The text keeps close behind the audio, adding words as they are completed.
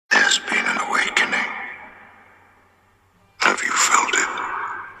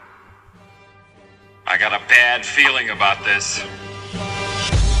got a bad feeling about this.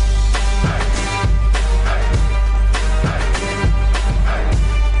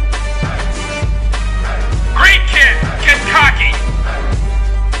 Great kid! Get cocky!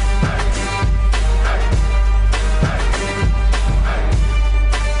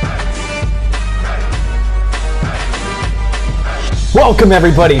 Welcome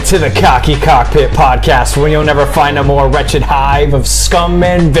everybody to the Cocky Cockpit podcast, where you'll never find a more wretched hive of scum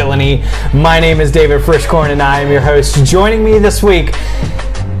and villainy. My name is David Frischkorn and I am your host. Joining me this week,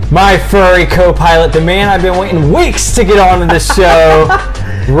 my furry co-pilot, the man I've been waiting weeks to get on this show,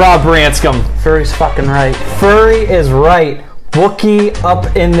 Rob Branscome. Furry's fucking right. Furry is right. Wookie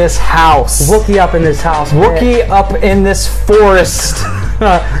up in this house. Wookie up in this house. Wookie up in this forest.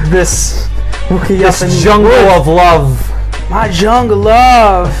 this jungle of love. My jungle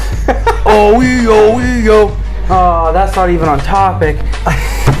love. Oh, that's not even on topic.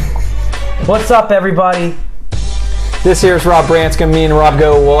 What's up, everybody? This here's Rob Branscome. Me and Rob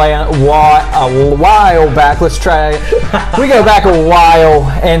go a while back. Let's try. We go back a while,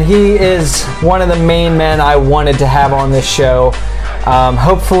 and he is one of the main men I wanted to have on this show.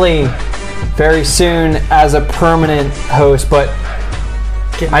 Hopefully, very soon as a permanent host, but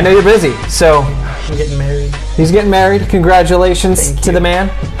I know you're busy, so. I'm getting married. He's getting married. Congratulations to the man.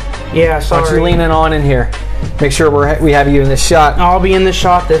 Yeah, sorry. Why don't you lean on in here? Make sure we have you in this shot. I'll be in the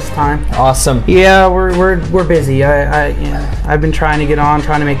shot this time. Awesome. Yeah, we're busy. I've been trying to get on,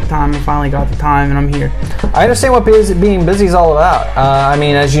 trying to make the time. I finally got the time, and I'm here. I understand what being busy is all about. I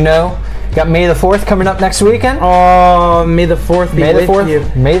mean, as you know, got May the 4th coming up next weekend. Oh, May the 4th be with you.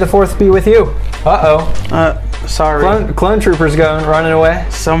 May the 4th be with you. Uh-oh. Sorry. Clone troopers running away.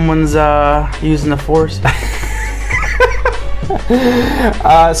 Someone's using the force.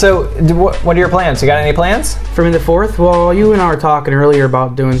 So, what are your plans? You got any plans? For May the 4th? Well, you and I were talking earlier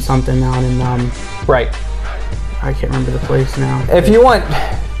about doing something out in, right. I can't remember the place now. If you want,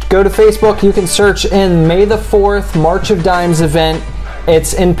 go to Facebook. You can search in May the 4th March of Dimes event.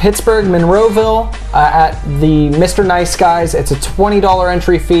 It's in Pittsburgh, Monroeville, at the Mr. Nice Guys. It's a $20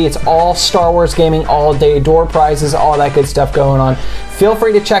 entry fee. It's all Star Wars gaming, all day, door prizes, all that good stuff going on. Feel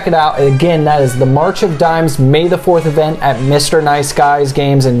free to check it out. Again, that is the March of Dimes May the 4th event at Mr. Nice Guys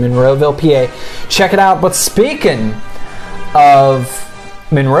Games in Monroeville, PA. Check it out. But speaking of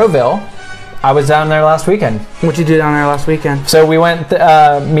Monroeville, I was down there last weekend. What'd you do down there last weekend? So we went,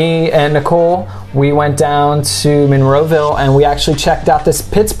 me and Nicole, we went down to Monroeville and we actually checked out this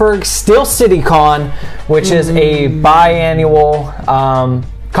Pittsburgh Steel City Con, which is a biannual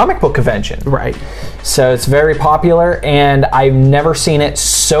comic book convention. Right. So it's very popular and I've never seen it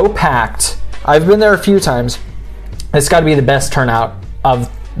so packed. I've been there a few times. It's got to be the best turnout of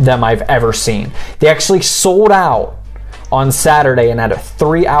them I've ever seen. They actually sold out on Saturday and had a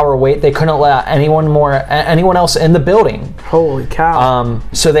 3-hour wait. They couldn't let anyone else in the building. Holy cow.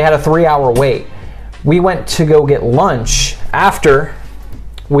 So they had a 3-hour wait. We went to go get lunch after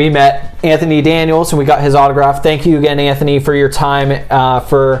we met Anthony Daniels and we got his autograph. Thank you again, Anthony, for your time,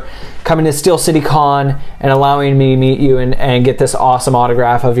 for coming to Steel City Con and allowing me to meet you and get this awesome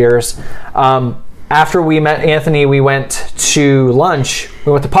autograph of yours. After we met Anthony, we went to lunch.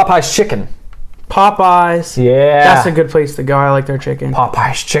 We went to Popeye's Chicken. Popeyes. Yeah. That's a good place to go. I like their chicken.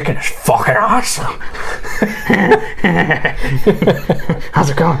 Popeye's Chicken is fucking awesome. How's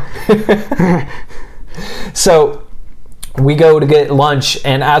it going? So we go to get lunch,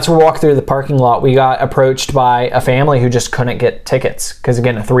 and as we're walking through the parking lot, we got approached by a family who just couldn't get tickets because,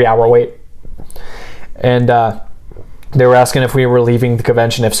 again, a 3-hour wait. And they were asking if we were leaving the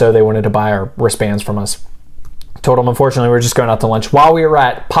convention. If so, they wanted to buy our wristbands from us. Told them, unfortunately, we were just going out to lunch. While we were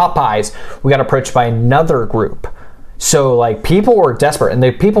at Popeyes, we got approached by another group. So, like, people were desperate. And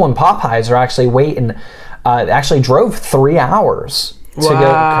the people in Popeyes are actually waiting. Actually drove 3 hours to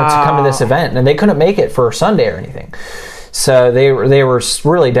come to this event. And they couldn't make it for Sunday or anything. So, they were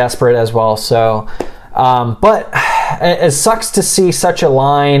really desperate as well. So, but it sucks to see such a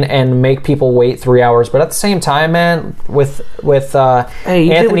line and make people wait 3 hours. But at the same time, man, with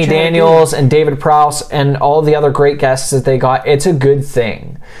Anthony Daniels and David Prowse and all the other great guests that they got, it's a good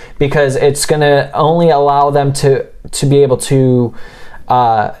thing because it's going to only allow them to be able to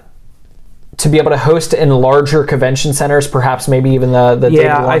host in larger convention centers, perhaps maybe even the David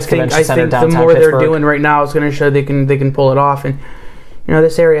Lawrence Convention Center downtown the more Pittsburgh. They're doing right now is going to show they can pull it off. And you know,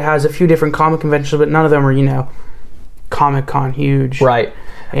 this area has a few different comic conventions, but none of them are Comic-Con huge. Right.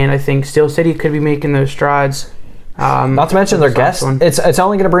 And I think Steel City could be making those strides. Not to mention their guests. It's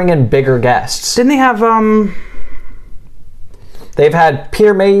only going to bring in bigger guests. Didn't they have they've had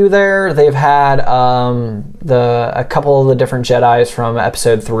Peter Mayhew there. They've had a couple of the different Jedis from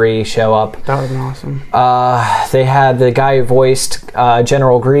Episode 3 show up. That would have been awesome. They had the guy who voiced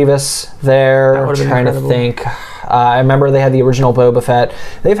General Grievous there. I'm trying to think. I remember they had the original Boba Fett.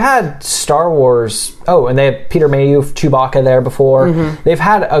 They've had Star Wars. Oh, and they had Peter Mayhew, Chewbacca there before. Mm-hmm. They've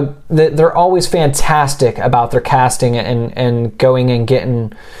had they're always fantastic about their casting and going and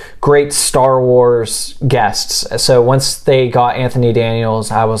getting great Star Wars guests. So once they got Anthony Daniels,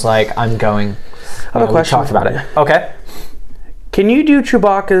 I was like, I'm going. I have a question. We talked about it. Okay. Can you do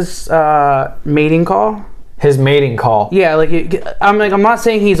Chewbacca's mating call? His mating call. Yeah, I'm not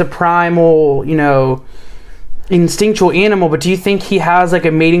saying he's a primal, instinctual animal, but do you think he has like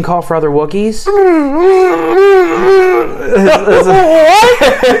a mating call for other Wookiees?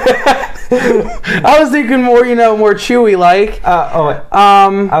 I was thinking more, more Chewy like.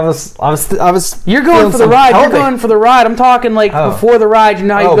 I was. You're going for the ride. You're going for the ride. I'm talking before the ride. You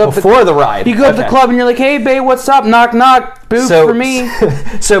know how you go before the ride. You go up to the club and you're like, "Hey, babe, what's up? Knock, knock. Boop for me."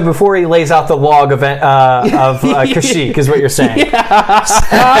 So before he lays out the log of Kashyyyk is what you're saying. Yeah.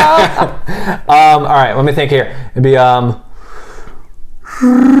 All right. Let me think here. It'd be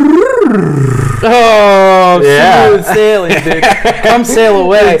Oh, yeah. Smooth sailing, dude. Come sail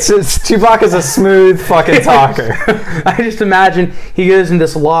away. Chewbacca's a smooth fucking talker. I just imagine he goes in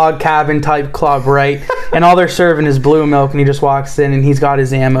this log cabin type club, right? And all they're serving is blue milk, and he just walks in, and he's got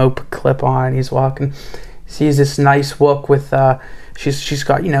his ammo clip on, and he's walking. Sees this nice Wook with she's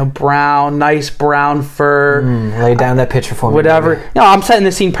got nice brown fur. Lay down that picture for me. Whatever. Baby. No, I'm setting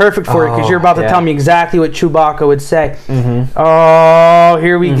the scene perfect for it because you're about to tell me exactly what Chewbacca would say. Mm-hmm. Oh,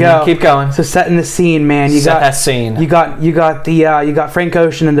 here we go. Keep going. So setting the scene, man. Set that scene. You got Frank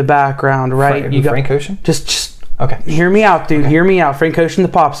Ocean in the background, right? You got Frank Ocean. Just okay. Hear me out, dude. Okay. Hear me out. Frank Ocean, the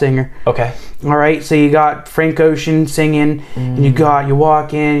pop singer. Okay. All right. So you got Frank Ocean singing, and you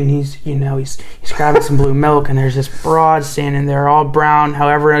walk in, and he's grabbing some blue milk, and there's this broad standing there, all brown,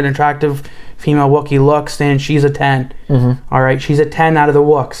 however an attractive female Wookiee looks, and she's a 10. Mm-hmm. All right. She's a 10 out of the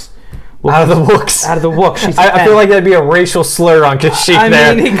Wooks. Out of the Wooks. Out of the Wooks. She's I feel like that'd be a racial slur on Kashyyyk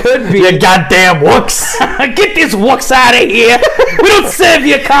there. I mean, it could be. You goddamn Wooks. Get this Wooks out of here. We don't serve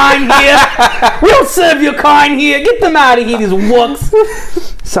your kind here. We don't serve your kind here. Get them out of here, these Wooks.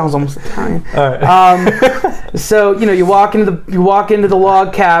 Sounds almost Italian. All right. So, you walk into the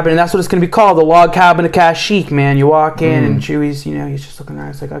log cabin, and that's what it's going to be called, the log cabin of Kashyyyk, man. You walk in, and Chewie's, he's just looking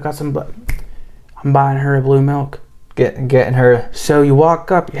around. He's like, I got some, I'm buying her a blue milk. Getting her. So you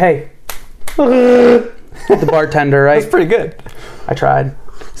walk up, hey. The bartender, right? That's pretty good. I tried.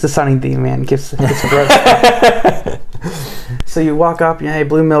 It's the Sunny D, man. Gets gross. So you walk up, hey,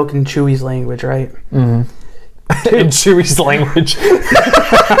 blue milk in Chewie's language, right? Mm-hmm. In Chewie's language.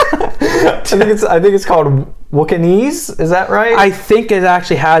 I think it's called Wookienese. Is that right? I think it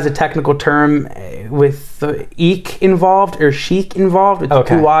actually has a technical term with the eek involved or chic involved with the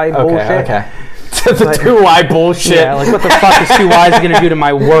 2Y bullshit. Okay. The 2Y bullshit. Yeah, like what the fuck is 2Y's gonna do to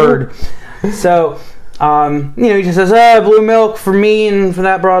my word? So, he just says, blue milk for me and for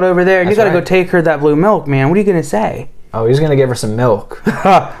that broad over there. And you gotta go take her that blue milk, man. What are you gonna say? Oh, he's gonna give her some milk.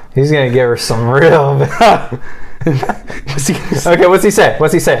 He's gonna give her some real milk. Okay, what's he say?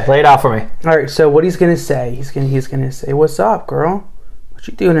 Lay it out for me. All right, so what he's gonna say? He's gonna say, "What's up, girl? What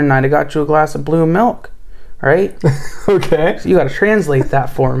you doing tonight? I got you a glass of blue milk." All right. Okay. So you gotta translate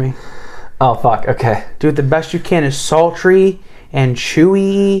that for me. Oh fuck. Okay. Do it the best you can, as sultry and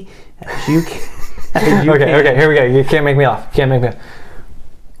chewy as you can. Okay. Here we go. You can't make me laugh.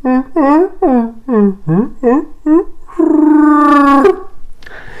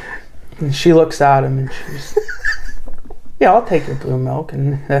 And she looks at him and she's, yeah, I'll take your blue milk,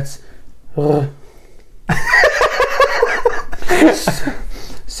 and that's.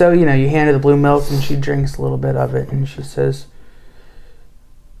 So you hand her the blue milk, and she drinks a little bit of it, and she says,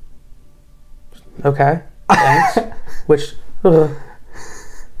 "Okay, thanks." Which.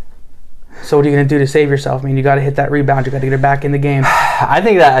 So what are you gonna do to save yourself? I mean, you got to hit that rebound. You got to get her back in the game. I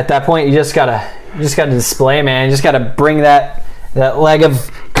think that at that point you just gotta display, man. You just gotta bring that leg of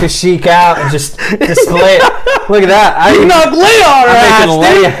Kashyyyk out and just display it. Look at that! You knock Leia on her ass,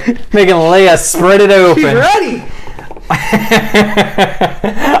 making Leia spread it open. She's ready.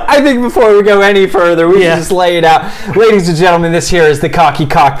 I think before we go any further, we can just lay it out. Ladies and gentlemen, this here is the Cockpit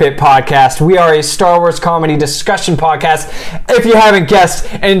podcast. We are a Star Wars comedy discussion podcast, if you haven't guessed,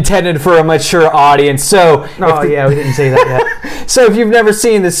 intended for a mature audience. So, we didn't say that yet. So if you've never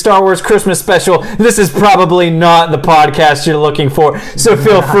seen the Star Wars Christmas special, this is probably not the podcast you're looking for. So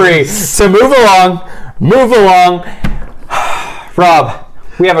feel free to move along. Rob,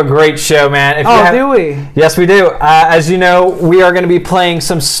 We have a great show, man. Do we? Yes, we do. As you know, we are going to be playing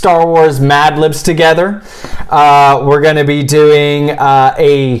some Star Wars Mad Libs together. We're going to be doing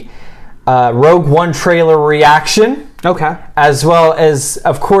a Rogue One trailer reaction. Okay. As well as,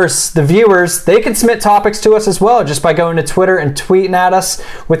 of course, the viewers, they can submit topics to us as well just by going to Twitter and tweeting at us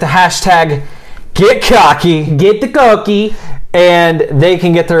with the hashtag #GetCocky. Get the cookie. And they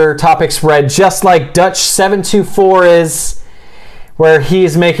can get their topics read just like Dutch724 is, where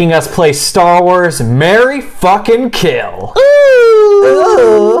he's making us play Star Wars Marry Fucking Kill.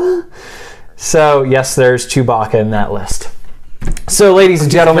 Ooh. So, yes, there's Chewbacca in that list. So, ladies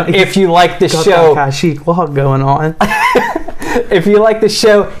and gentlemen, if you like the show, chic walk going on. if you like the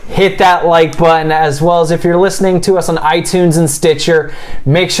show, hit that like button, as well as if you're listening to us on iTunes and Stitcher,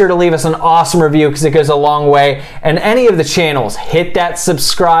 make sure to leave us an awesome review because it goes a long way. And any of the channels, hit that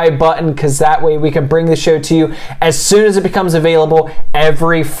subscribe button because that way we can bring the show to you as soon as it becomes available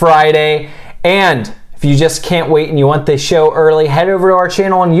every Friday. And if you just can't wait and you want this show early, head over to our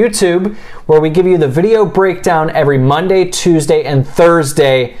channel on YouTube where we give you the video breakdown every Monday, Tuesday, and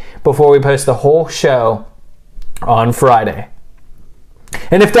Thursday before we post the whole show on Friday.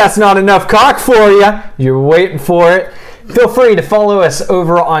 And if that's not enough cock for you, you're waiting for it, feel free to follow us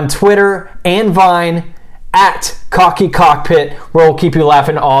over on Twitter and Vine at Cocky Cockpit, where we'll keep you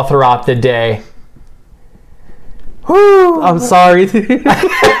laughing all throughout the day. Whew, I'm sorry. If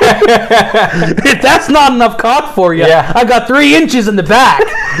that's not enough cock for you, yeah. I got 3 inches in the back.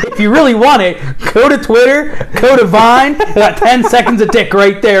 If you really want it, go to Twitter, go to Vine. Got 10 seconds of dick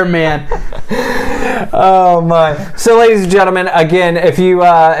right there, man. Oh my! So, ladies and gentlemen, again, if you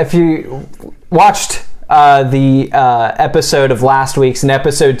watched the episode of last week's, in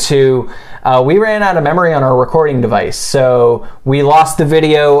episode 2, we ran out of memory on our recording device, so we lost the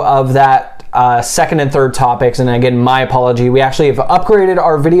video of that second and third topics. And again, my apology. We actually have upgraded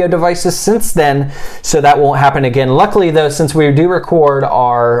our video devices since then, so that won't happen again. Luckily, though, since we do record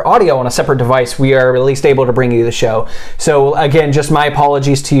our audio on a separate device, we are at least able to bring you the show. So again, just my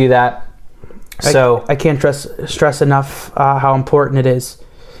apologies to you that. So I can't stress enough how important it is.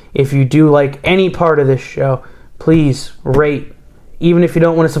 If you do like any part of this show, please rate. Even if you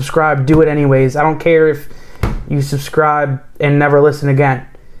don't want to subscribe, do it anyways. I don't care if you subscribe and never listen again.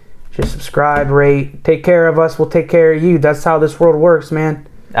 Just subscribe, rate, take care of us. We'll take care of you. That's how this world works, man.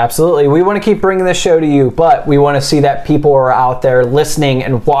 Absolutely. We want to keep bringing this show to you, but we want to see that people are out there listening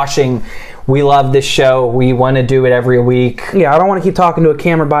and watching. We love this show. We want to do it every week. Yeah, I don't want to keep talking to a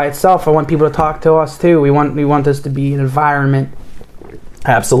camera by itself. I want people to talk to us too. We want this to be an environment.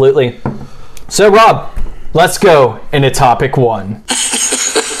 Absolutely. So, Rob, let's go into topic 1.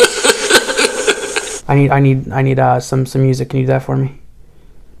 I need some music. Can you do that for me?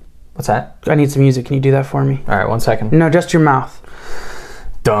 What's that? I need some music. Can you do that for me? All right, 1 second. No, just your mouth.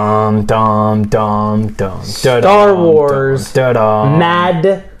 Dum dum dum dum. Star Wars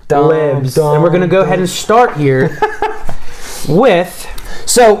Mad Libs. And we're gonna go ahead and start here with.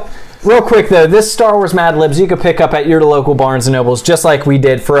 So, real quick though, this Star Wars Mad Libs you could pick up at your local Barnes and Nobles, just like we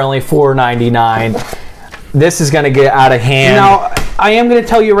did for only $4.99. This is gonna get out of hand. Now, I am gonna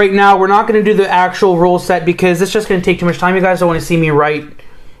tell you right now, we're not gonna do the actual rule set because it's just gonna take too much time. You guys don't want to see me write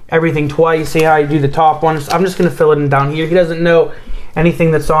everything twice. See how I do the top one. I'm just gonna fill it in down here. He doesn't know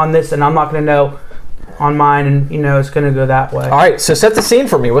anything that's on this, and I'm not gonna know on mine, and it's gonna go that way. All right, so set the scene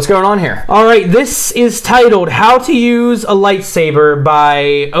for me. What's going on here? All right, this is titled "How to Use a Lightsaber"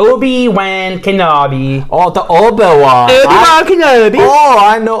 by Obi-Wan Kenobi. Oh, the Obi-Wan. Obi-Wan Kenobi. Oh,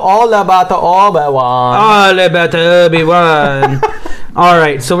 I know all about the Obi-Wan. All about the Obi-Wan. All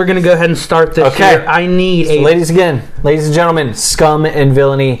right, so we're gonna go ahead and start this. Okay. Here. I need a. Ladies and gentlemen, scum and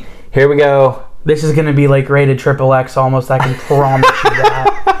villainy. Here we go. This is gonna be like rated XXX almost. I can promise you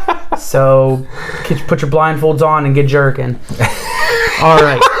that. So, put your blindfolds on and get jerking. All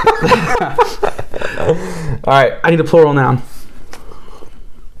right. All right. I need a plural noun.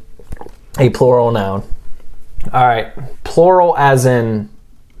 A plural noun. All right. Plural as in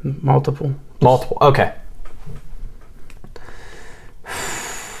multiple. Multiple. Okay.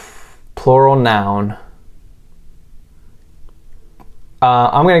 Plural noun.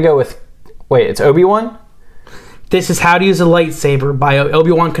 I'm going to go with... Wait, it's Obi-Wan? This is How to Use a Lightsaber by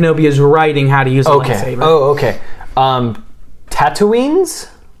Obi-Wan Kenobi is writing how to use a lightsaber. Oh, okay. Tatooines?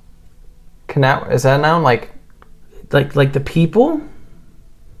 Is that a noun? Like the people?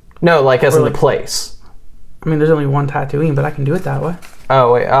 No, like as in the place. I mean, there's only one Tatooine, but I can do it that way.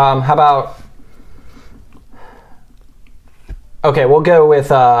 Oh, wait. How about... Okay, we'll go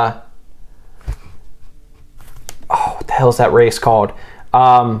with... Oh, what the hell is that race called?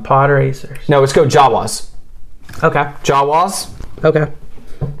 Pod racers. No, let's go Jawas. Okay. Jawas. Okay.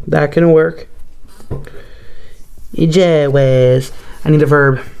 That can work. Jawas. I need a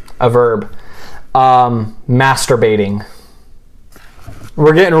verb. A verb. Masturbating.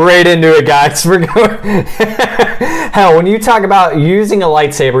 We're getting right into it, guys. We're going. Hell, when you talk about using a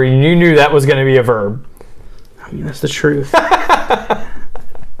lightsaber, you knew that was going to be a verb. I mean, that's the truth.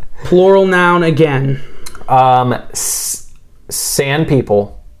 Plural noun again. Sand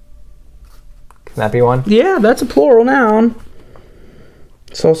people. Can that be one? Yeah, that's a plural noun.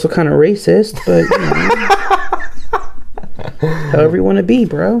 It's also kind of racist, but you know. However you want to be,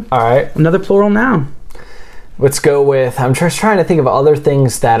 bro. All right. Another plural noun. Let's go with. I'm just trying to think of other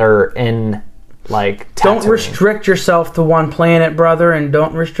things that are in, like. Don't Tatooine. restrict yourself to one planet, brother, and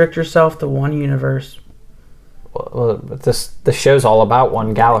don't restrict yourself to one universe. Well, this show's all about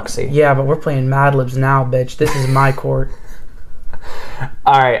one galaxy. Yeah, but we're playing Mad Libs now, bitch. This is my court.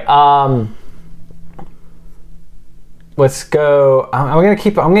 All right. Let's go. I'm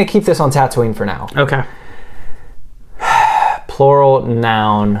gonna keep this on Tatooine for now. Okay. Plural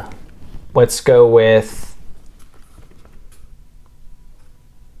noun. Let's go with.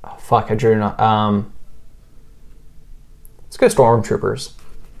 Oh, fuck! I drew. Let's go stormtroopers.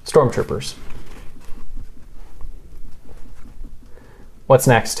 Stormtroopers. What's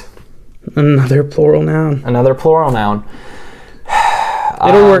next? Another plural noun. Another plural noun.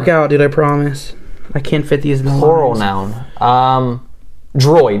 It'll work out, dude. I promise. I can't fit these in the Plural lines. noun.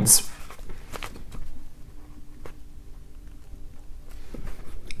 Droids.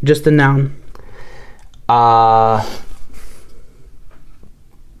 Just a noun.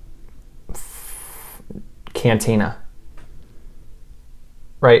 Cantina.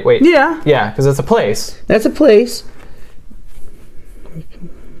 Right, wait. Yeah. Yeah, because it's a place. That's a place.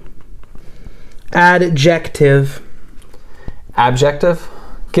 Adjective. Adjective?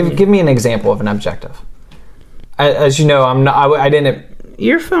 Give me an example of an adjective. As you know, I didn't...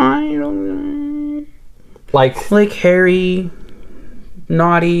 You're fine. Like hairy,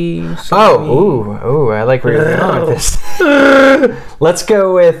 naughty. Ooh, I like where you're going with this. Let's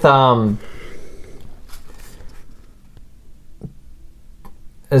go with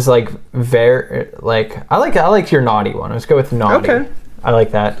is like very like I like your naughty one. Let's go with naughty. Okay. I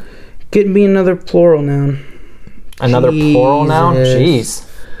like that. Get me another plural noun. Another plural noun? Jeez.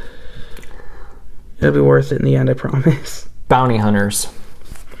 It'll be worth it in the end, I promise. Bounty hunters.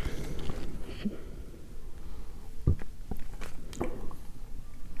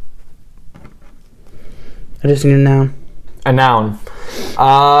 I just need a noun. A noun.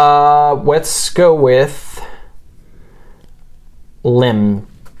 Let's go with limb.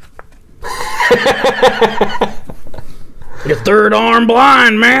 Your third arm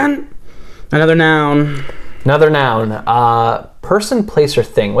blind, man. Another noun. Another noun. Person, place, or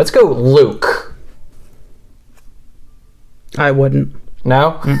thing. Let's go Luke. I wouldn't.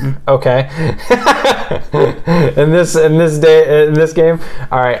 No? Mm-mm. Okay. in this game?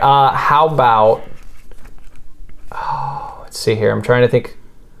 Alright, how about let's see here. I'm trying to think.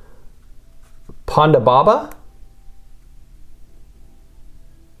 Ponda Baba?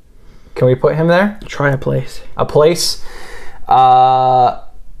 Can we put him there? Try a place. A place? Jabba's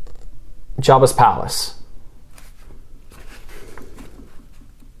palace.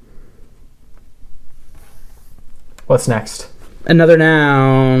 What's next? Another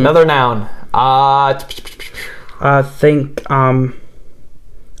noun. Another noun. Think. A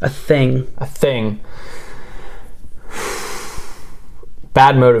thing. A thing.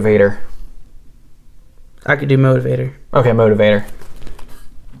 Bad motivator. I could do motivator. Okay, motivator.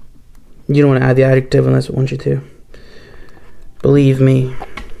 You don't want to add the adjective unless it wants you to. Believe me.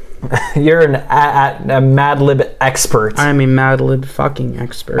 You're a Mad Lib expert. I'm a Mad Lib fucking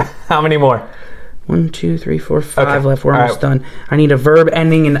expert. How many more? 1, 2, 3, 4, 5 Okay. left. We're almost done. I need a verb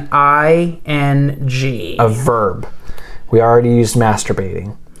ending in ing. A verb. We already used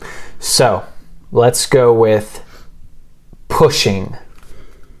masturbating. So, let's go with pushing.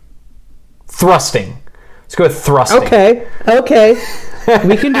 Thrusting. Let's go with thrusting. Okay.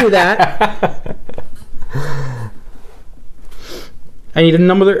 We can do that. I need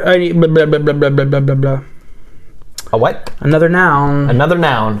another. I need blah, blah, blah, blah, blah, blah, blah, blah. A what? Another noun. Another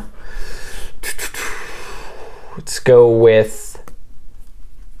noun. Let's go with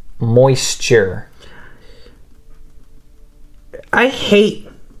moisture. I hate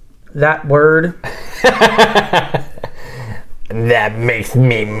that word. That makes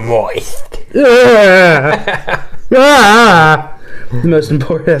me moist. The most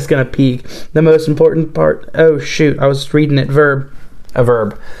important. That's gonna peak. The most important part. Oh shoot! I was reading it. Verb. A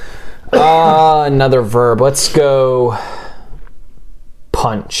verb. Another verb. Let's go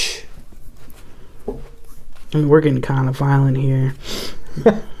punch. I mean, we're getting kind of violent here.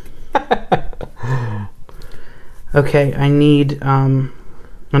 Okay, I need an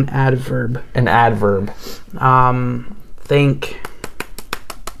adverb. An adverb. Think.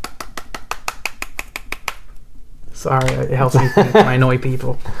 Sorry, it helps me think when I annoy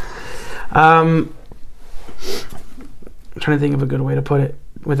people. I'm trying to think of a good way to put it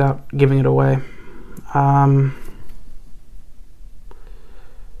without giving it away.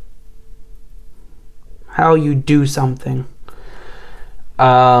 How you do something.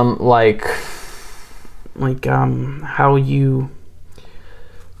 Like how you.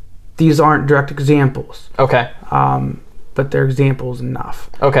 These aren't direct examples. Okay. But they're examples enough.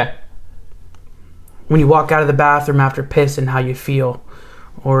 Okay. When you walk out of the bathroom after pissing, how you feel,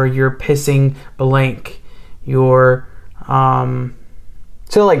 or you're pissing blank, you're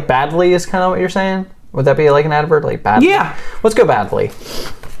So like badly is kind of what you're saying? Would that be like an adverb? Like badly? Yeah. Let's go badly.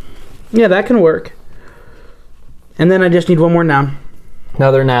 Yeah, that can work. And then I just need one more noun.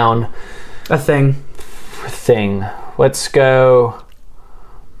 Another noun. A thing. Thing. Let's go.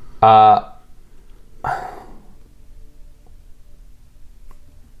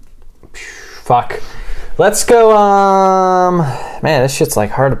 Fuck. Let's go. Man, this shit's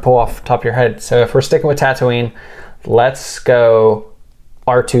like hard to pull off the top of your head. So if we're sticking with Tatooine, let's go.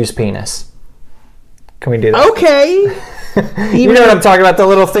 R2's penis. Can we do that? Okay. You know what I'm talking about? The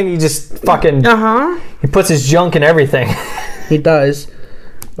little thing he just fucking. He puts his junk in everything. He does.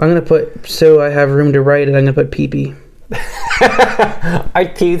 I'm gonna put, so I have room to write it, I'm gonna put pee-pee.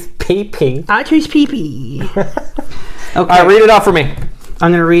 R2's pee-pee. R2's pee-pee. Okay. Alright, read it out for me.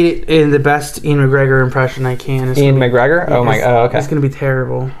 I'm gonna read it in the best Ian McGregor impression I can. Ian McGregor? Yeah, okay. It's gonna be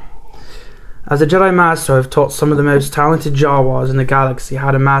terrible. As a Jedi Master, I've taught some of the most talented Jawas in the galaxy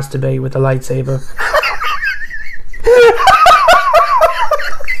how to masturbate with a lightsaber.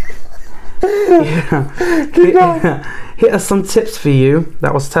 Here are some tips for you.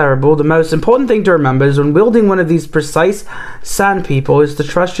 That was terrible. The most important thing to remember is when wielding one of these precise sand people is to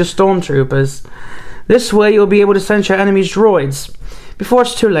trust your stormtroopers. This way you'll be able to sense your enemy's droids. Before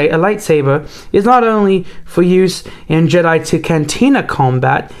it's too late, a lightsaber is not only for use in Jedi to Cantina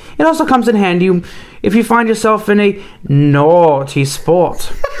combat, it also comes in handy if you find yourself in a naughty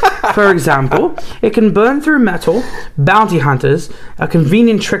sport. For example, it can burn through metal, bounty hunters, a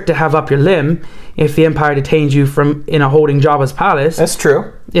convenient trick to have up your limb if the Empire detains you from in a holding Jabba's palace. That's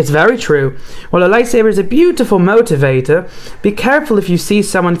true. It's very true. While a lightsaber is a beautiful motivator, be careful if you see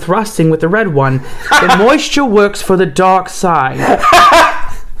someone thrusting with the red one. The moisture works for the dark side.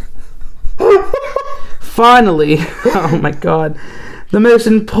 Finally, oh my god, the most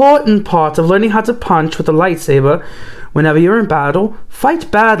important part of learning how to punch with a lightsaber, whenever you're in battle, fight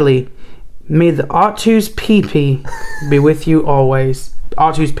badly. May the R2's pee-pee be with you always.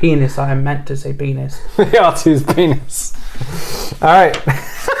 R2's penis, I meant to say penis. R2's penis. Alright.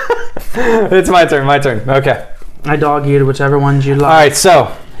 It's my turn. Okay. I dog-eared whichever ones you like. Alright,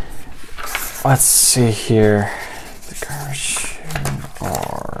 so let's see here. The cartoon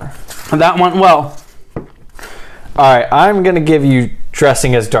or that went well. Alright, I'm gonna give you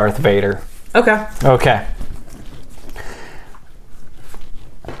dressing as Darth Vader. Okay.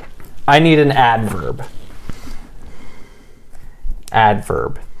 I need an adverb.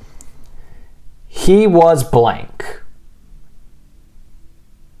 Adverb. He was blank.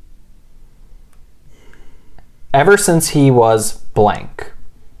 Ever since he was blank.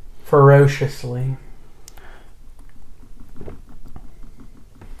 Ferociously.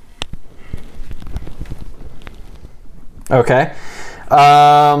 Okay.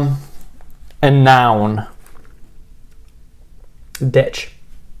 A noun. Ditch.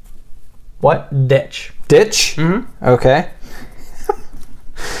 What? Ditch. Ditch? Mm-hmm. Okay.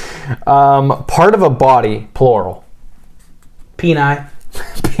 Part of a body, plural. Peni.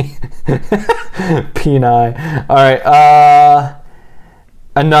 Peni. Alright,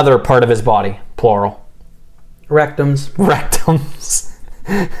 another part of his body, plural. Rectums. Rectums.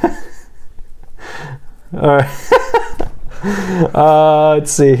 Alright.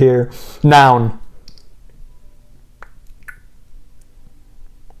 Let's see here. Noun.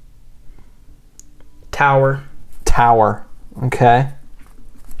 Tower. Tower. Okay.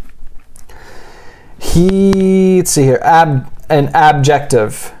 Let's see here. An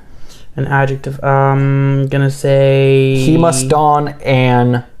adjective. An adjective. Gonna say. He must don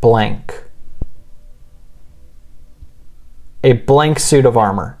an blank. A blank suit of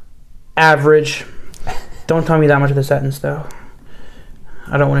armor. Average. Don't tell me that much of the sentence, though.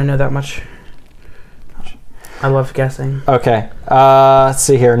 I don't want to know that much. I love guessing. Okay. Let's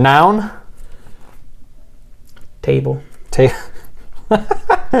see here. Noun. Table. All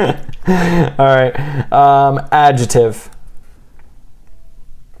right. Adjective.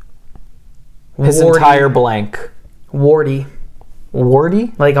 His Warty. entire blank. Warty.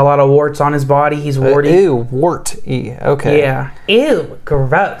 Warty? Like a lot of warts on his body. He's warty. Ew, wart-y. Okay. Yeah. Ew,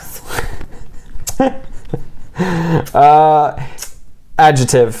 gross.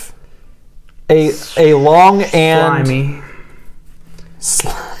 Adjective. A long and...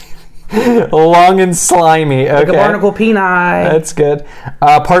 Slimy. Long and slimy. Okay. Like a barnacle peni. That's good.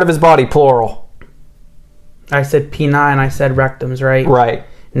 Part of his body, plural. I said peni and I said rectums, right? Right.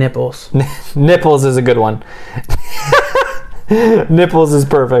 Nipples. Nipples is a good one. Nipples is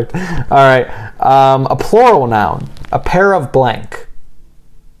perfect. All right. A plural noun. A pair of blank.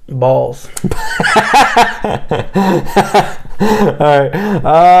 Balls. All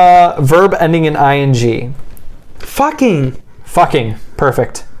right. Verb ending in ing. Fucking. Fucking.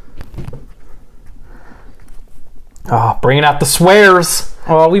 Perfect. Oh, bringing out the swears.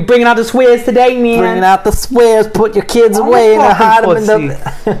 Oh, we bringing out the swears today, man. Bringing out the swears. Put your kids away and hide them in the...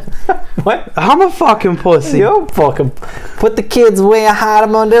 What? I'm a fucking pussy. You're fucking... Put the kids away and hide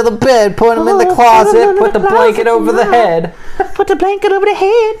them under the bed. Put them in the closet. Put the blanket over the head. Put the blanket over the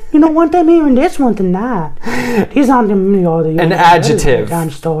head. You don't want them hearing this one tonight. He's on the... An adjective.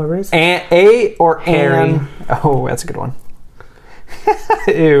 Stories. A or Hairy. an. Oh, that's a good one.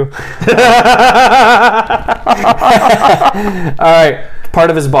 Ew. All right. Part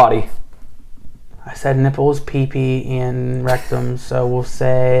of his body. I said nipples, pee-pee, and rectum, so we'll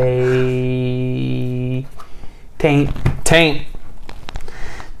say... Taint. Taint.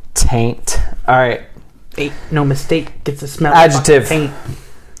 Taint. All right. No mistake. Gets a smell. Adjective. Taint.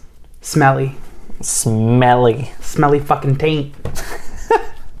 Smelly. Smelly. Smelly fucking taint.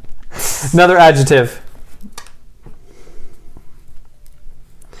 Another adjective.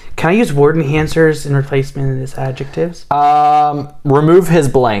 Can I use word enhancers in replacement as adjectives? Remove his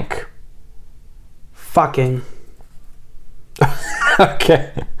blank. Fucking.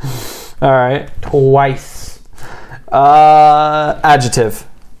 Okay. All right. Twice. Adjective.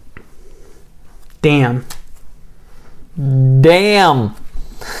 Damn. Damn.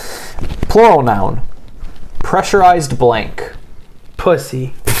 Plural noun. Pressurized blank.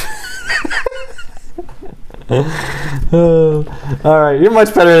 Pussy. All right, you're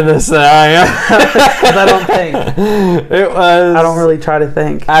much better than this than I am. I don't think. It was. I don't really try to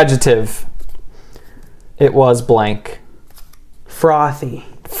think. Adjective. It was blank. Frothy.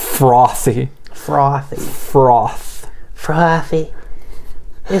 Frothy. Frothy. Froth. Frothy.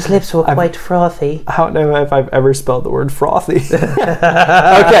 His lips were quite frothy. I don't know if I've ever spelled the word frothy.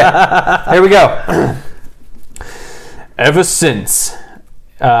 Okay, here we go. Ever since.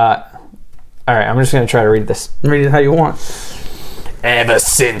 All right, I'm just going to try to read this. Read it how you want. Ever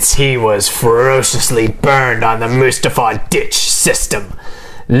since he was ferociously burned on the Mustafar ditch system,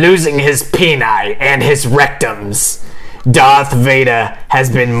 losing his peni and his rectums, Darth Vader has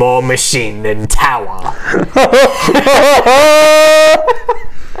been more machine than Tower.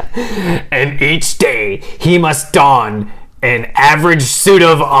 And each day he must don an average suit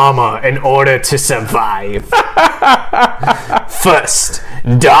of armor in order to survive. First,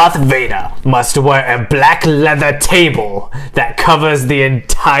 Darth Vader must wear a black leather table that covers the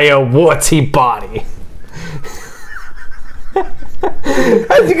entire warty body.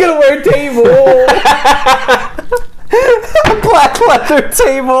 How's he gonna wear a table? A black leather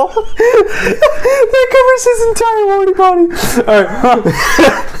table that covers his entire warty body. All right.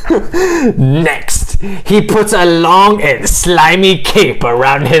 Next, he puts a long and slimy cape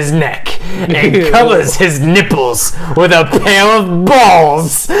around his neck and covers his nipples with a pair of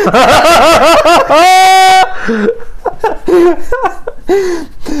balls.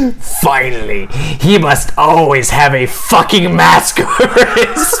 Finally, he must always have a fucking mask over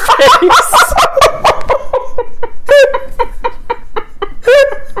his face.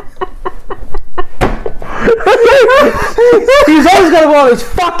 He's always gotta wear his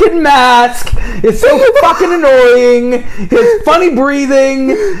fucking mask. It's so fucking annoying. His funny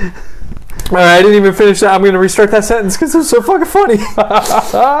breathing. All right, I didn't even finish that. I'm going to restart that sentence because it was so fucking funny.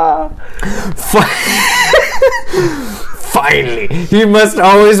 Finally, he must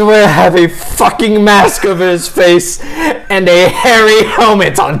always have a fucking mask over his face and a hairy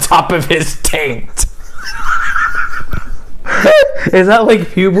helmet on top of his taint. Is that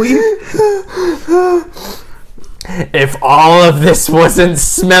like pubes? If all of this wasn't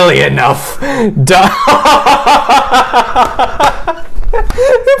smelly enough, If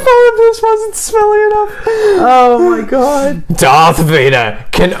all of this wasn't smelly enough, Oh my god. Darth Vader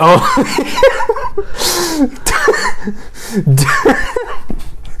can only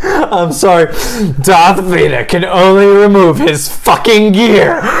I'm sorry. Darth Vader can only remove his fucking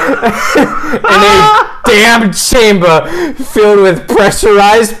gear in a damn chamber filled with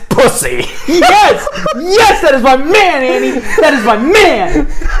pressurized pussy. Yes! Yes, that is my man, Annie! That is my man!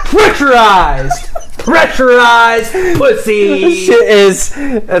 Pressurized pussy! Shit is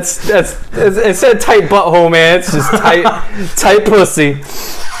it's a tight butthole, man. It's just tight pussy.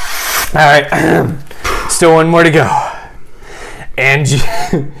 Alright. Still one more to go. And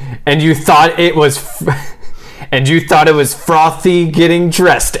you thought it was frothy getting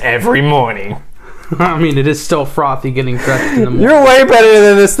dressed every morning. I mean, it is still frothy getting dressed in the morning. You're way better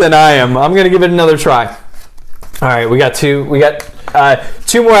than this than I am. I'm gonna give it another try. All right, we got two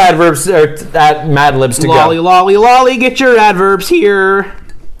more adverbs or Mad Libs to Lolly, go. lolly, lolly, get your adverbs here.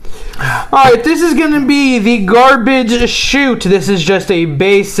 Alright, this is going to be the garbage chute. This is just a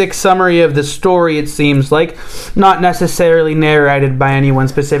basic summary of the story, it seems like. Not necessarily narrated by anyone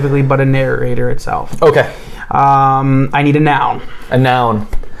specifically, but a narrator itself. Okay. I need a noun. A noun.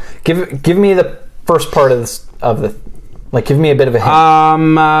 Give me the first part of this like give me a bit of a hint.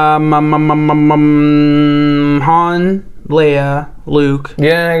 Han, Leia, Luke. You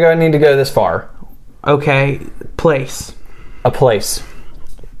don't need to go this far. Okay, place. A place.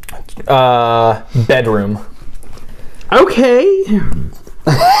 Bedroom. Okay.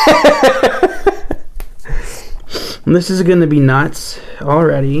 This is going to be nuts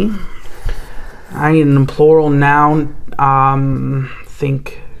already. I need an plural noun.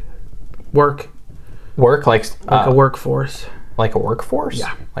 Think work. Work like a workforce. Like a workforce?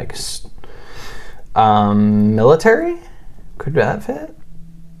 Yeah. Like military? Could that fit?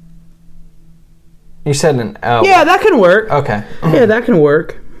 You said an L. Yeah, that can work. Okay. Yeah, that can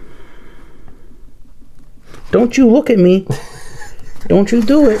work. Don't you look at me. Don't you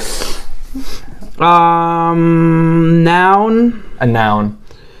do it. Noun. A noun.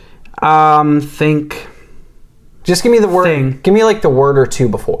 Think. Just give me the word. Thing. Give me like the word or two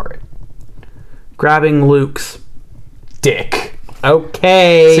before it. Grabbing Luke's Dick.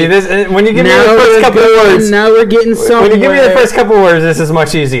 Okay. See this when you give me the first couple words. Now we're getting somewhere. When you give me the first couple words, this is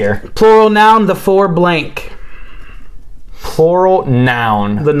much easier. Plural noun, the 4 blank. Plural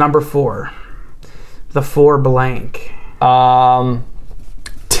noun. The number 4. The 4 blank.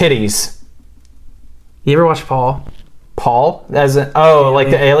 Titties. You ever watch Paul? Paul? As in, like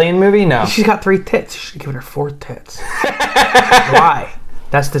the Alien movie? No. She's got 3 tits. You should give her 4 tits. Why?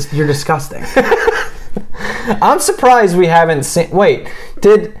 You're disgusting. I'm surprised we haven't seen. Wait,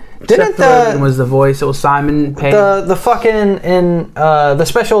 didn't was the voice? It was Simon Pegg. The fucking in the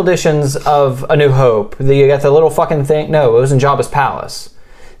special editions of A New Hope. You got the little fucking thing. No, it was in Jabba's palace.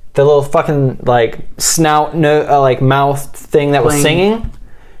 The little fucking like snout, like mouth thing that was singing.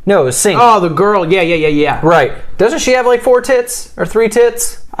 No, it was singing. Oh, the girl. Yeah. Right. Doesn't she have like 4 tits or 3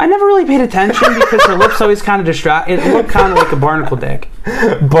 tits? I never really paid attention because her lips always kind of distract. It looked kind of like a barnacle dick.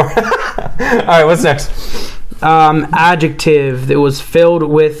 All right, what's next? Adjective that was filled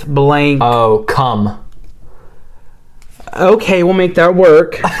with blank. Oh, cum. Okay, we'll make that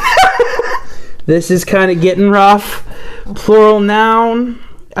work. This is kind of getting rough. Plural noun.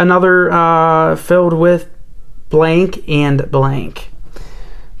 Another filled with blank and blank.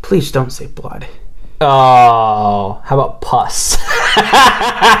 Please don't say blood. Oh, how about pus?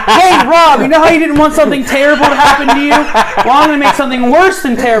 Hey, Rob, you know how you didn't want something terrible to happen to you? Well, I'm going to make something worse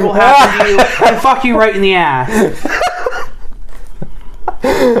than terrible happen to you and fuck you right in the ass.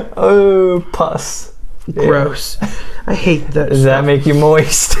 Oh, pus. Gross. I hate that. Does that make you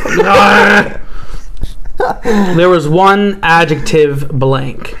moist? There was one adjective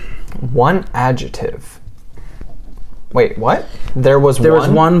blank. One adjective. Wait, what? There was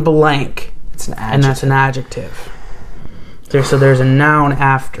one blank. It's an adjective. And that's an adjective. So there's a noun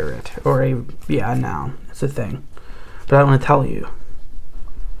after it. Or a noun. It's a thing. But I don't want to tell you.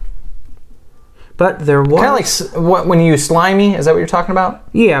 But there was... Kind of like when you use slimy? Is that what you're talking about?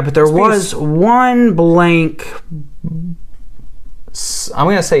 Yeah, but there was one blank... I'm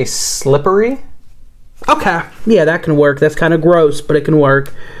going to say slippery. Okay. Yeah, that can work. That's kind of gross, but it can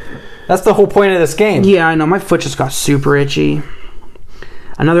work. That's the whole point of this game. Yeah, I know. My foot just got super itchy.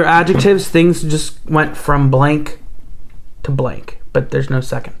 Another adjectives, things just went from blank to blank, but there's no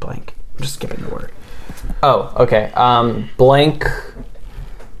second blank. I'm just skipping the word. Oh, okay. Blank.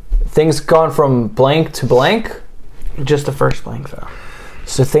 Things gone from blank to blank? Just the first blank, though.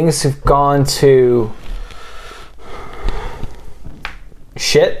 So things have gone to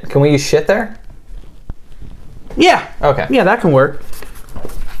shit? Can we use shit there? Yeah. Okay. Yeah, that can work.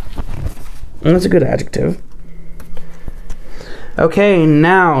 That's a good adjective. Okay,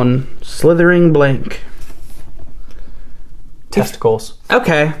 noun. Slithering blank. Testicles.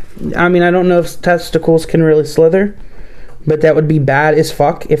 Okay. I mean, I don't know if testicles can really slither, but that would be bad as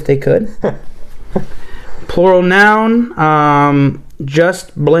fuck if they could. Plural noun,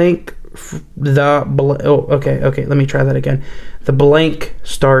 just blank okay, let me try that again. The blank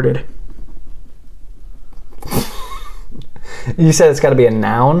started. You said it's got to be a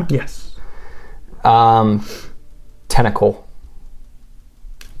noun? Yes. Tentacle.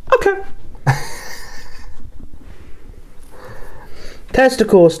 Okay.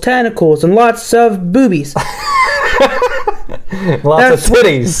 Testicles, tentacles, and lots of boobies. Lots of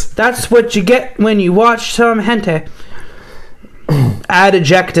titties. That's what you get when you watch some hentai. Add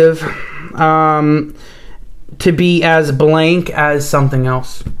adjective to be as blank as something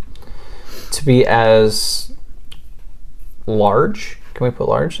else. To be as large? Can we put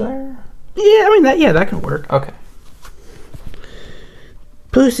large there? Yeah, I mean that can work. Okay.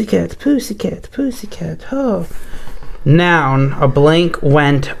 Pussycat, pussycat, pussycat. Oh. Noun, a blank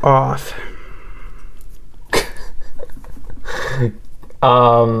went off.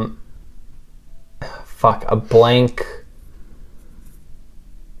 Fuck, a blank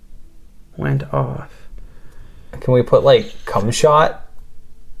went off. Can we put like cum shot?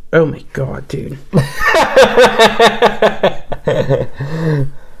 Oh my god, dude.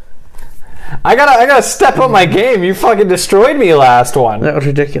 I gotta step up my game. You fucking destroyed me last one. That was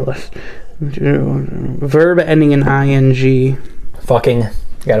ridiculous. Verb ending in ing. Fucking.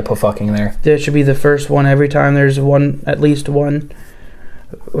 You gotta put fucking there. That should be the first one every time there's one, at least one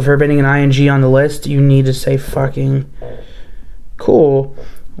verb ending in ing on the list. You need to say fucking. Cool.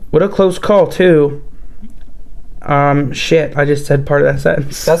 What a close call too. Shit, I just said part of that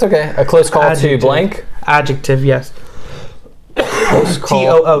sentence. That's okay. A close call Adjective. to blank. Adjective, yes. Close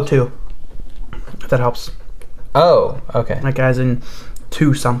call. TOO2. If that helps. Oh, okay. Like as in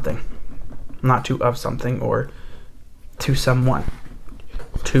to something. Not to of something or to someone.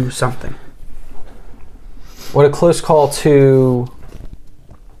 To something. What a close call to...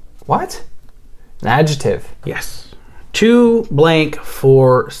 What? An adjective. Yes. To blank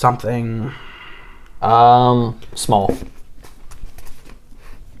for something. Small.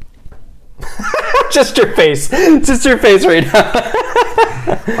 Just your face. Just your face right now.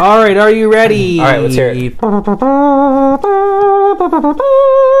 Alright, are you ready? Alright, let's hear it.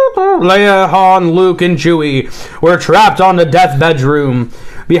 Leia, Han, Luke, and Chewie were trapped on the death bedroom.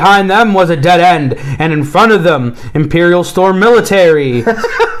 Behind them was a dead end, and in front of them, Imperial Storm military.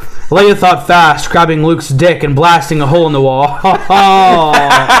 Leia thought fast, grabbing Luke's dick and blasting a hole in the wall.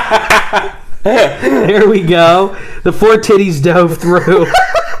 There we go. The four titties dove through.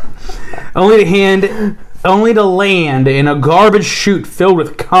 only to land in a garbage chute filled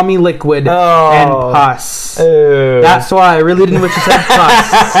with cummy liquid and pus. Ew. That's why I really didn't wish you said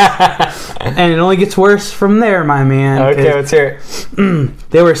pus. And it only gets worse from there, my man. Okay, let's hear it.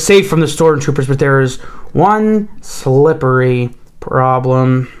 They were safe from the stormtroopers, but there was one slippery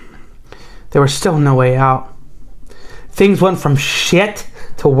problem. There was still no way out. Things went from shit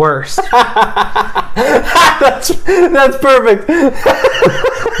to worse. That's perfect.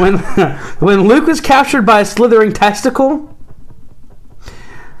 When Luke was captured by a slithering testicle,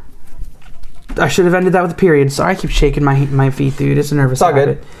 I should have ended that with a period. Sorry, I keep shaking my feet, dude. It's a nervous It's all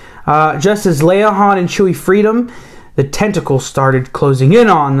habit. Just as Leia, Han, and Chewie freed him, the tentacles started closing in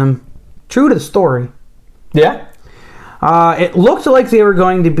on them. True to the story. Yeah? It looked like they were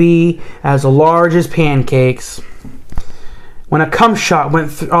going to be as large as pancakes when a cum shot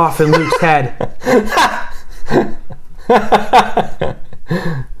went off in Luke's head.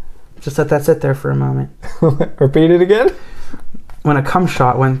 Just let that sit there for a moment. Repeat it again? When a cum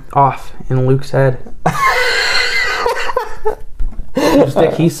shot went off in Luke's head. Whose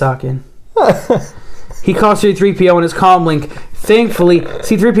dick he's sucking. He called C-3PO on his comm link. Thankfully,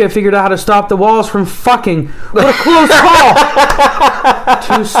 C-3PO figured out how to stop the walls from fucking. What a close call!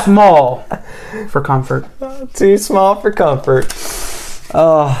 Too small for comfort. Too small for comfort.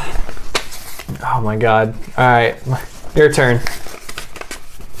 Oh my god. Alright, your turn.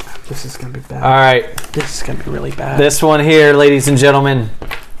 This is gonna be bad. Alright. This is gonna be really bad. This one here, ladies and gentlemen,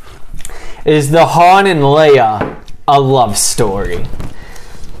 is the Han and Leia a love story.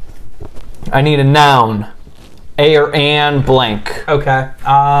 I need a noun. A or an blank. Okay.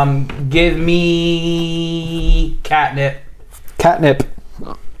 Give me catnip. Catnip.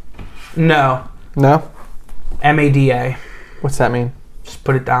 No. No? M-A-D-A. What's that mean? Just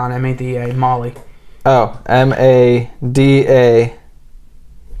put it down. M-A-D-A. Molly. Oh, M-A-D-A.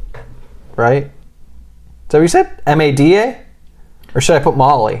 Right? Is that what you said? M-A-D-A? Or should I put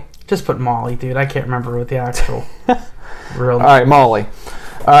Molly? Just put Molly, dude. I can't remember what the actual real. Alright, Molly.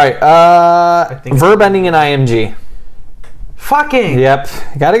 Alright, think verb ending in ing. Fucking. Yep.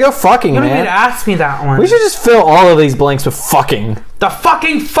 Gotta go fucking, You don't even man. ask me that one. We should just fill all of these blanks with fucking. The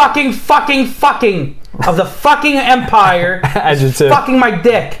fucking of the fucking empire. Adjective. Fucking my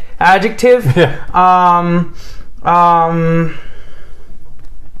dick. Adjective. Yeah.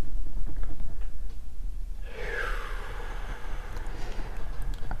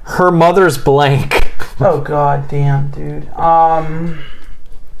 Her mother's blank. Oh god damn, dude.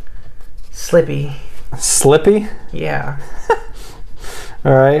 Slippy. Slippy? Yeah.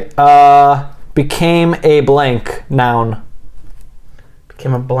 Alright. Became a blank. Noun.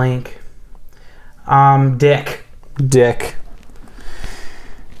 Became a blank. Dick. Dick.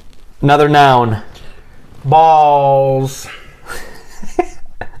 Another noun. Balls.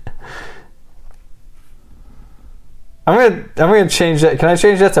 I'm gonna change that. Can I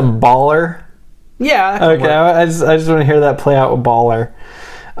change that to baller? Yeah. That Okay, I just want to hear that play out with baller.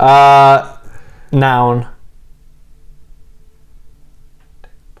 Noun.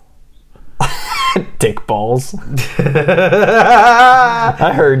 Dick balls.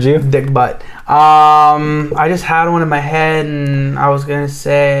 I heard you. Dick butt. I just had one in my head and I was gonna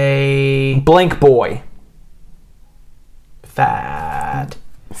say Blank boy. fat.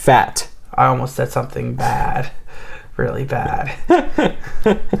 Fat. I almost said something bad. Really bad.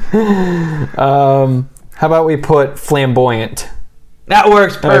 How about we put flamboyant? That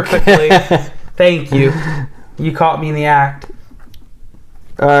works perfectly. Okay. Thank you. You caught me in the act.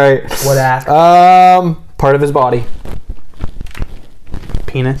 All right. What act? Part of his body,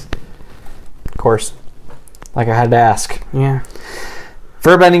 Penis. of course. Like I had to ask. Yeah.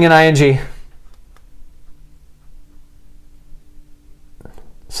 Verb ending in ing.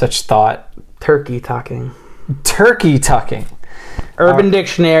 Such thought. Turkey tucking. Turkey tucking. Urban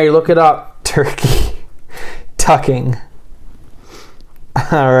Dictionary. Look it up. Turkey tucking.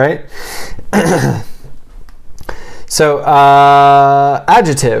 All right. So,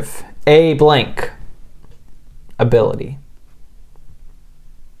 adjective. A blank. Ability.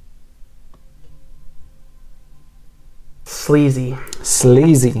 Sleazy.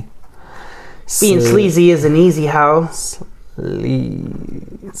 Sleazy. Being sleazy isn't easy, how? Sleazy.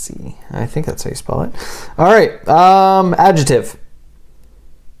 I think that's how you spell it. All right. Adjective.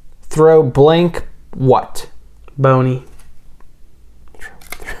 Throw blank what? Bony.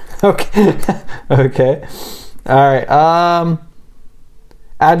 Okay. Okay. All right.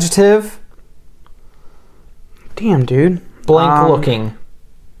 Adjective. Damn, dude. Blank looking.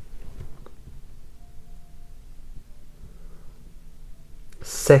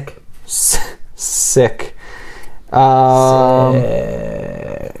 Sick. Sick. Sick.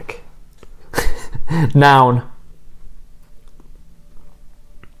 Noun.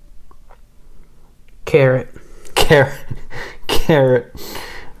 Carrot. Carrot.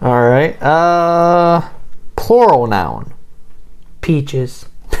 All right. Plural noun. Peaches.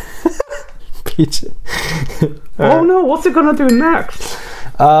 Peach. Oh no, what's it gonna do next?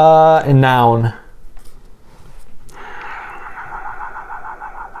 Noun.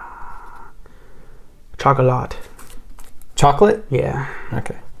 Chocolate. Chocolate? Yeah.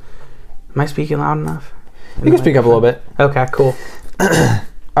 Okay. Am I speaking loud enough? You can speak up a little bit. Okay, cool.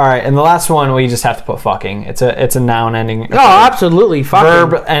 All right, and the last one we just have to put fucking. It's a noun ending. No, absolutely. Fucking.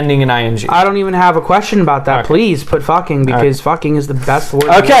 Verb ending in ing. I don't even have a question about that. Okay. Please put fucking because fucking is the best word.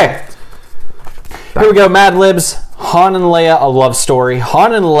 Okay. Here we go. Mad Libs. Han and Leia, a love story.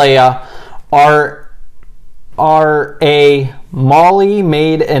 Han and Leia are a Molly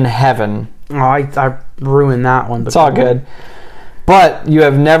made in heaven. Oh, I ruined that one. It's all good. But you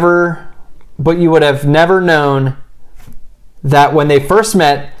would have never known that when they first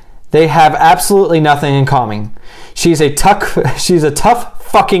met, they have absolutely nothing in common. She's a tough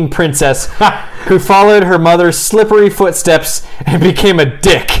fucking princess who followed her mother's slippery footsteps and became a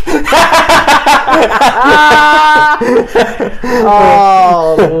dick.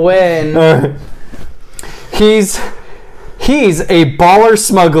 Oh, win. He's a baller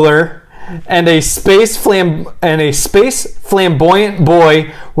smuggler and a space flamboyant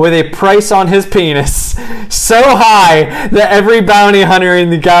boy with a price on his penis so high that every bounty hunter in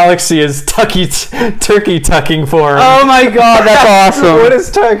the galaxy is turkey tucking for him. Oh my god, that's awesome. What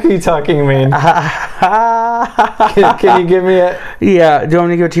does turkey tucking mean? Can you give me it? Yeah, do you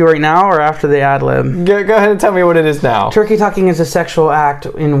want me to give it to you right now or after the ad lib? Go ahead and tell me what it is now. Turkey tucking is a sexual act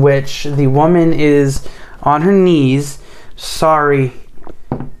in which the woman is on her knees.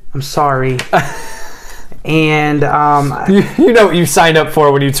 I'm sorry. And you know what you signed up for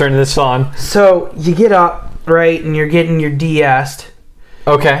when you turned this on. So you get up, right, and you're getting your DS'd.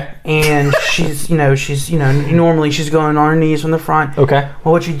 Okay. And she's normally she's going on her knees from the front. Okay.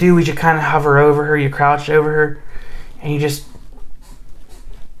 Well, what you do is you kind of hover over her, you crouch over her, and you just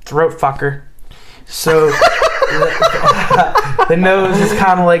throat fucker. So the nose is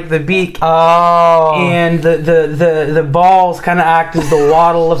kind of like the beak. Oh. And the balls kind of act as the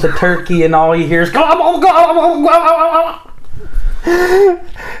waddle of the turkey, and all you hear is go.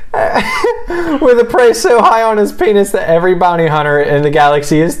 With a price so high on his penis that every bounty hunter in the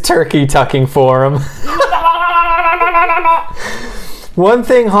galaxy is turkey tucking for him. One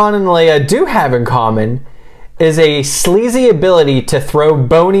thing Han and Leia do have in common is a sleazy ability to throw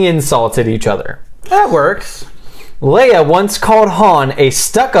bony insults at each other. That works. Leia once called Han a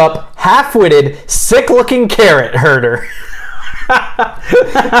stuck-up, half-witted, sick-looking carrot herder.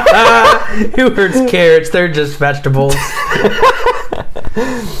 Who hurts carrots? They're just vegetables.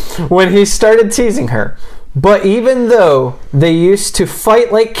 When he started teasing her. But even though they used to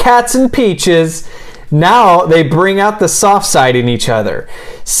fight like cats and peaches, now they bring out the soft side in each other.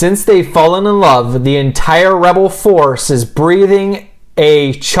 Since they've fallen in love, the entire rebel force is breathing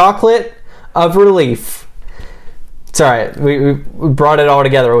a chocolate of relief. It's alright, we brought it all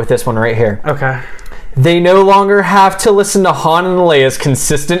together with this one right here. Okay. They no longer have to listen to Han and Leia's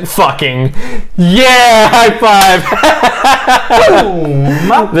consistent fucking. Yeah, high five.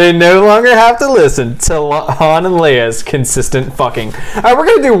 They no longer have to listen to Han and Leia's consistent fucking. All right, we're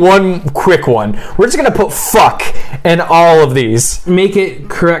going to do one quick one. We're just going to put fuck in all of these. Make it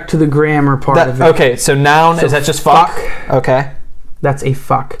correct to the grammar part of it. Okay, so noun, So is that just fuck? Okay. That's a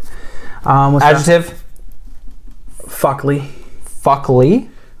fuck. What's Adjective? that? Fuckly. Fuckly?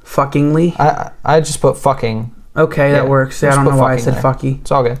 Fuckingly. I just put fucking. Okay, that works. Yeah, I don't know why I said fucky.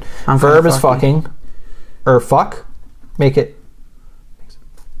 It's all good. I'm Verb kinda is fucking. Or fuck. Make it.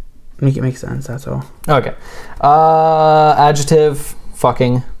 Make it make sense, that's all. Okay. Adjective,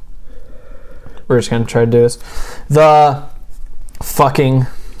 fucking. We're just going to try to do this. The fucking.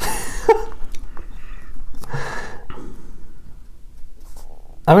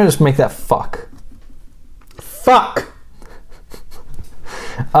 I'm going to just make that fuck. Fuck.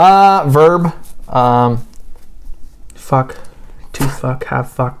 Verb. Fuck. To fuck.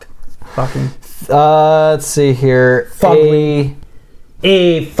 Have fucked. Fucking. Let's see here. Fuckly.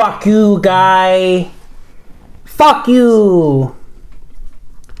 Hey, fuck you, guy. Fuck you.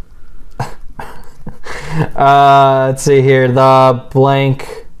 Let's see here. The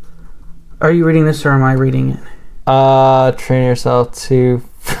blank. Are you reading this or am I reading it? Train yourself to.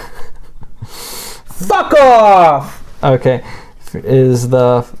 Fuck off. Okay. Is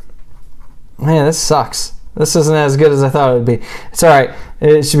the. Man, this sucks. This isn't as good as I thought it would be. It's alright.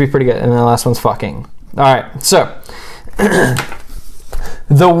 It should be pretty good. And the last one's fucking. Alright, so.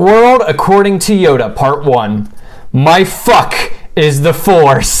 The World According to Yoda, Part 1. My fuck is the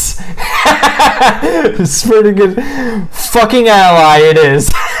Force. It's pretty good. Fucking ally it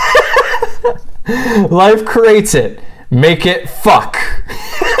is. Life creates it. Make it fuck.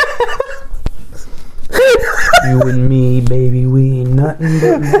 You and me, baby, we ain't nothing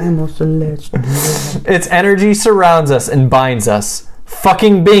but mammals, so let's do it. Its energy surrounds us and binds us.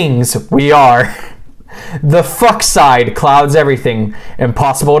 Fucking beings we are. The fuck side clouds everything.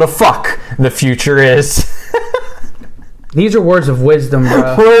 Impossible to fuck. The future is. These are words of wisdom,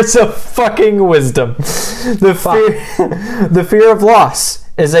 bro. Words of fucking wisdom. The fear of loss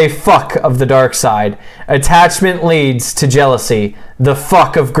is a fuck of the dark side. Attachment leads to jealousy. The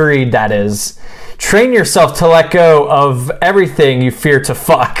fuck of greed, that is. Train yourself to let go of everything you fear to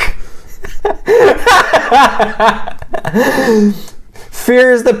fuck.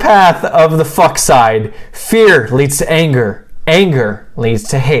 Fear is the path of the fuck side. Fear leads to anger. Anger leads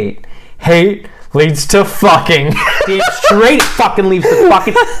to hate. Hate leads to fucking. Damn straight it fucking leads to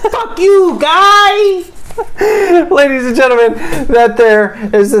fucking. Fuck you, guy! Ladies and gentlemen, that there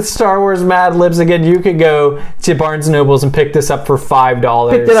is the Star Wars Mad Libs. Again, you can go to Barnes & Nobles and pick this up for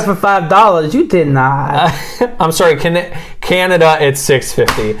 $5. Picked it up for $5. You did not. I'm sorry, Canada, it's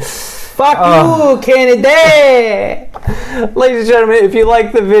 $6.50. Fuck you, Canada! Ladies and gentlemen, if you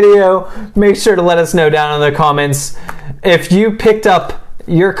like the video, make sure to let us know down in the comments. If you picked up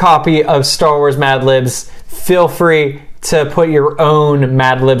your copy of Star Wars Mad Libs, feel free to put your own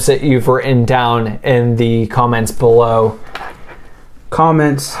Mad Libs that you've written down in the comments below.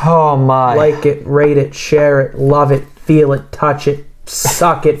 Comments. Oh my. Like it, rate it, share it, love it, feel it, touch it,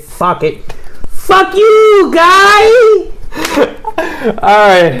 suck it, fuck it. Fuck you, guy!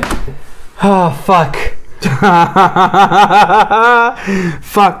 Alright. Oh, fuck.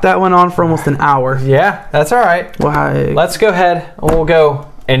 Fuck, that went on for almost an hour. Yeah, that's alright. Why? Let's go ahead and we'll go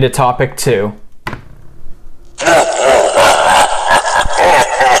into topic 2.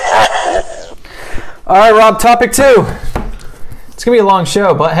 Alright, Rob, topic 2. It's gonna be a long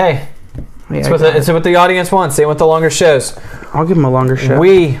show, but hey. It's what the audience wants. They want the longer shows. I'll give them a longer show.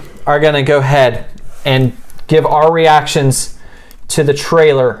 We are going to go ahead and give our reactions to the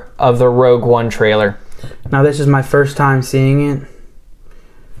trailer of the Rogue One trailer. Now, this is my first time seeing it.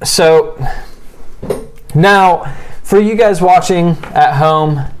 So, now, for you guys watching at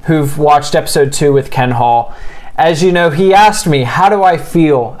home who've watched episode 2 with Ken Hall, as you know, he asked me, how do I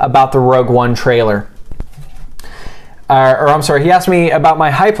feel about the Rogue One trailer? He asked me about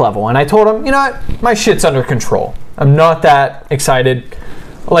my hype level, and I told him, you know what, my shit's under control. I'm not that excited.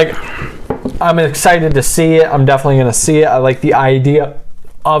 Like, I'm excited to see it. I'm definitely going to see it. I like the idea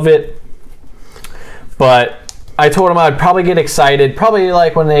of it. But I told him I'd probably get excited, probably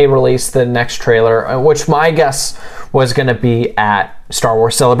like when they release the next trailer, which my guess was going to be at Star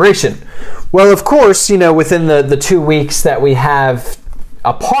Wars Celebration. Well, of course, you know, within the 2 weeks that we have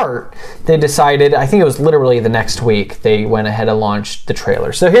apart, they decided, I think it was literally the next week, they went ahead and launched the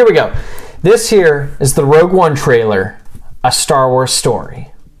trailer. So here we go. This here is the Rogue One trailer, A Star Wars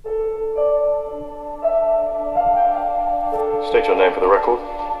Story. State your name for the record.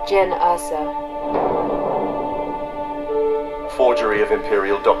 Jen Ursa. Forgery of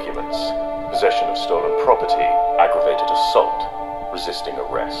imperial documents, possession of stolen property, aggravated assault, resisting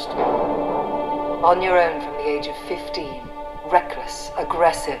arrest. On your own from the age of 15. Reckless,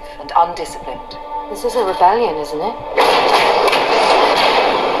 aggressive, and undisciplined. This is a rebellion, isn't it?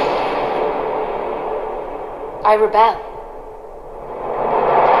 I rebel.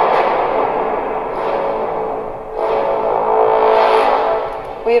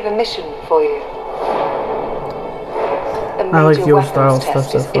 We have a mission for you. A I like major your weapons style test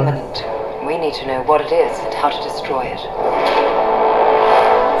stuff so is far. imminent. We need to know what it is and how to destroy it.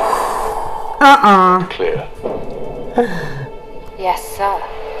 Clear. Yes, sir.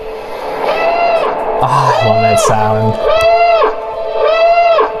 Oh, I love that sound.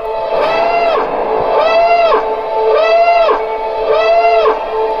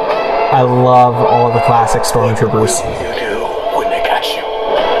 I love all of the classic stormtroopers. What will you do when they catch you?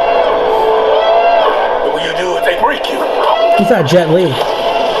 What will you do if they break you? You thought Jet Li.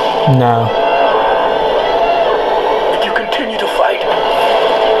 No. If you continue to fight,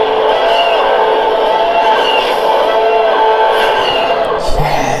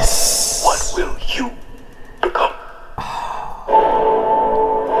 Yes. what will you become?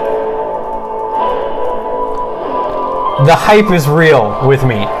 The hype is real with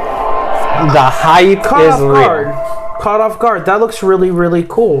me. The hype is real. Caught off guard. That looks really, really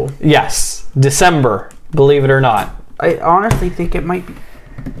cool. Yes. December. Believe it or not. I honestly think it might be.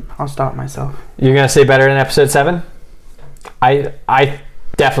 I'll stop myself. You're going to say better than episode 7? I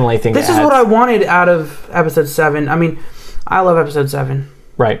definitely think This is what I wanted out of episode 7. I mean, I love episode 7.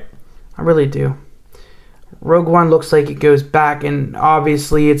 Right. I really do. Rogue One looks like it goes back, and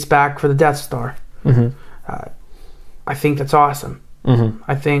obviously it's back for the Death Star. Mm-hmm. I think that's awesome. Mm-hmm.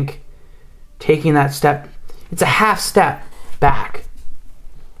 I think taking that step, it's a half step back.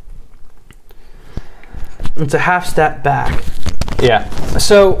 It's a half step back. Yeah.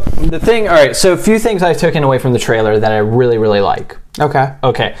 So the thing, all right, so a few things I took away from the trailer that I really, really like. Okay.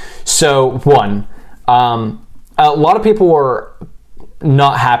 Okay. So one, a lot of people were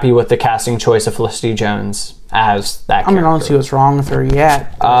not happy with the casting choice of Felicity Jones as that character. I don't see what's wrong with her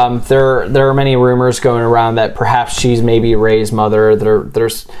yet. There are many rumors going around that perhaps she's maybe Rey's mother.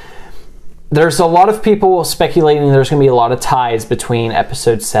 There's a lot of people speculating there's going to be a lot of ties between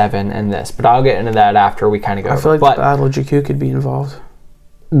episode 7 and this, but I'll get into that after we kind of go. I feel like the Battle of Jakku could be involved.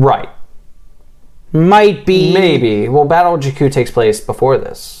 Right. Might be. Maybe. Well, Battle of Jakku takes place before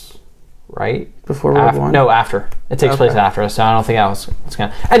this, right? Before Rogue One? No, after. It takes place after, so I don't think it's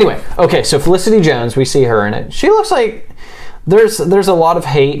gonna. Anyway, okay, so Felicity Jones, we see her in it. She looks like there's a lot of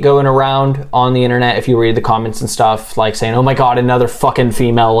hate going around on the internet if you read the comments and stuff, like saying, "Oh my God, another fucking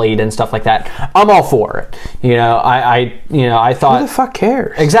female lead" and stuff like that. I'm all for it. You know, I thought. Who the fuck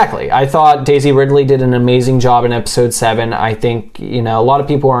cares? Exactly. I thought Daisy Ridley did an amazing job in episode 7. I think, a lot of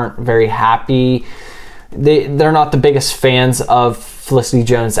people aren't very happy. They're not the biggest fans of Felicity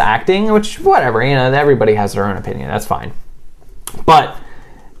Jones' acting, which, whatever, everybody has their own opinion. That's fine. But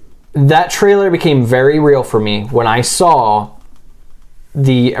that trailer became very real for me when I saw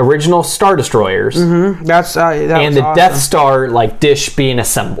the original Star Destroyers Mm-hmm. That and was the awesome. Death Star dish being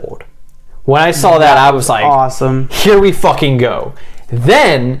assembled. When I saw that, I was like, awesome. Here we fucking go.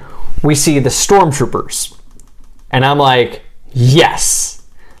 Then we see the Stormtroopers. And I'm like, yes.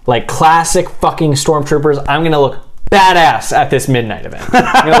 Like classic fucking Stormtroopers. I'm going to look badass at this midnight event.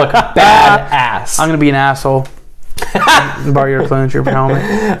 I'm going to look badass. I'm going to be an asshole. Borrow your clone trooper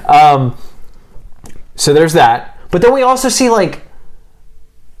helmet. So there's that. But then we also see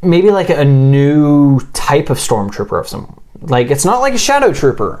maybe like a new type of stormtrooper of some. Like it's not like a shadow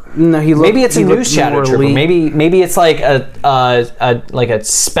trooper. No, maybe it's a new shadow trooper. Maybe it's like a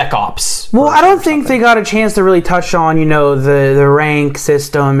spec ops. Well, I don't think they got a chance to really touch on the rank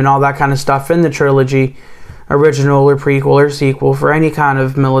system and all that kind of stuff in the trilogy, original or prequel or sequel, for any kind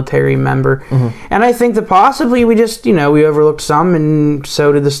of military member. And I think that possibly we just we overlooked some, and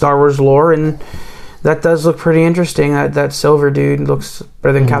so did the Star Wars lore, and that does look pretty interesting. That silver dude looks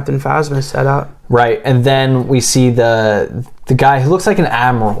better than Captain Phasma set up. Right, and then we see the guy who looks like an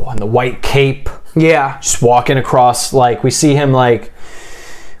admiral in the white cape. Yeah, just walking across. Like we see him like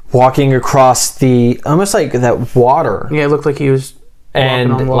walking across almost like that water. Yeah, it looked like he was.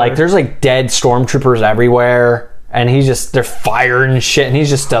 And like there's like dead stormtroopers everywhere, and they're firing shit, and he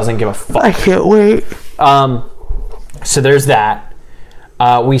just doesn't give a fuck. I can't wait. So there's that.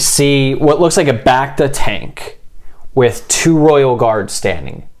 We see what looks like a Bacta tank with 2 Royal Guards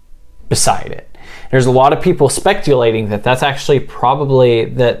standing beside it. There's a lot of people speculating that that's actually probably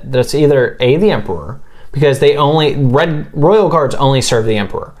that's either the Emperor, because Royal Guards only serve the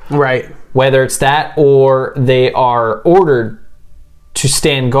Emperor. Right. Whether it's that or they are ordered to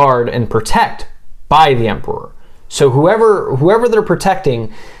stand guard and protect by the Emperor. So whoever they're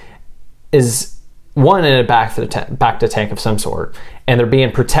protecting is one in a Bacta tank of some sort, and they're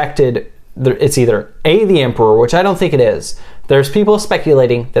being protected. It's either the Emperor, which I don't think it is. There's people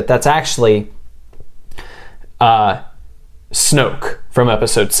speculating that that's actually Snoke from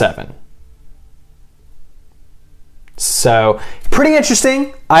Episode 7. So, pretty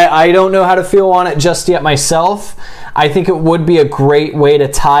interesting. I don't know how to feel on it just yet myself. I think it would be a great way to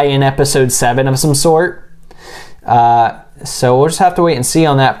tie in Episode 7 of some sort. So we'll just have to wait and see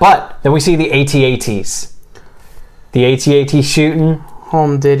on that. But then we see the AT-ATs. The AT-AT shooting.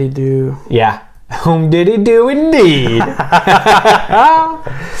 Home diddy do. Yeah. Home diddy do indeed.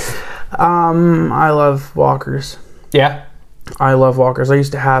 I love walkers. Yeah. I love walkers. I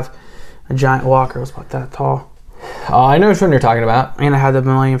used to have a giant walker. It was about that tall. Oh, I know which one you're talking about. And I had the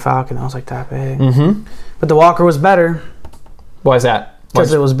Millennium Falcon that was like that big. Mm-hmm. But the walker was better. Why is that?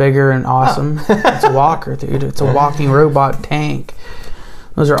 Because it was bigger and awesome. Oh. It's a walker, dude. It's a walking robot tank.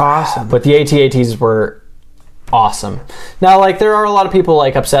 Those are awesome. But the AT-ATs were awesome. Now, like, there are a lot of people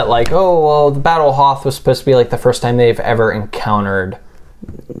like upset, like, oh, well, the Battle of Hoth was supposed to be like the first time they've ever encountered.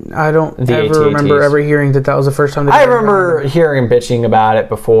 I don't the ever AT-ATs. remember ever hearing that was the first time. I remember hearing bitching about it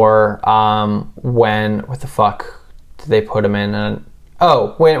before. What the fuck did they put them in?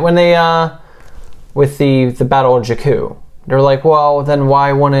 When they with the Battle of Jakku, they're like, well, then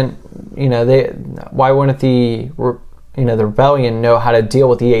why wouldn't the rebellion know how to deal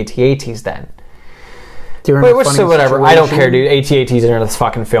with the AT-ATs then? Whatever. I don't care, dude. AT-ATs are in this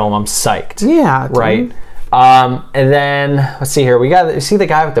fucking film. I'm psyched. Yeah, dude. Right. And then let's see here. We see the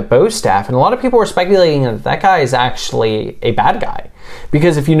guy with the bow staff, and a lot of people were speculating that guy is actually a bad guy,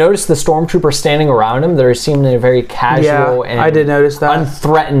 because if you notice the stormtroopers standing around him, they're seeming in a very casual and I did notice that.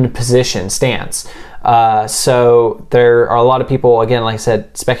 Unthreatened stance. So there are a lot of people, again, like I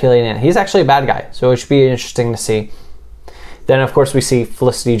said, speculating that he's actually a bad guy. So it should be interesting to see. Then, of course, we see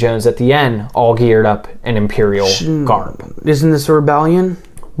Felicity Jones at the end, all geared up in Imperial garb. Isn't this a rebellion?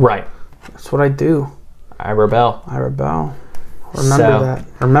 Right. That's what I do. I rebel. Remember that.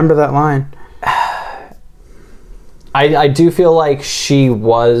 Remember that line. I do feel like she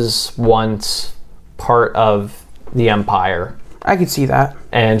was once part of the Empire. I could see that.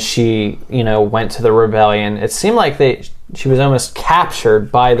 And she, went to the rebellion. It seemed like she was almost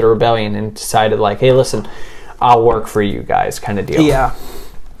captured by the rebellion and decided, like, hey, listen, I'll work for you guys, kind of deal. Yeah.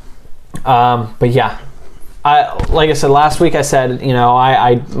 But yeah. Like I said last week, I said,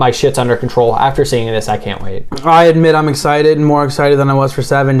 my shit's under control. After seeing this, I can't wait. I admit I'm excited, more excited than I was for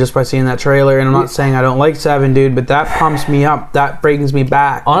 7 just by seeing that trailer. And I'm not saying I don't like 7, dude, but that pumps me up. That brings me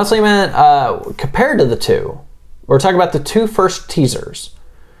back. Honestly, man, compared to the 2, we're talking about the 2 first teasers,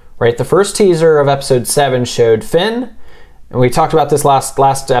 right? The first teaser of Episode 7 showed Finn, and we talked about this last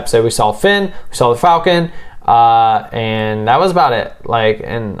episode. We saw Finn, we saw the Falcon, and that was about it.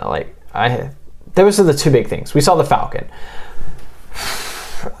 Those are the 2 big things. We saw the Falcon.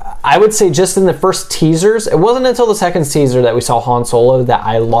 I would say just in the first teasers, it wasn't until the second teaser that we saw Han Solo that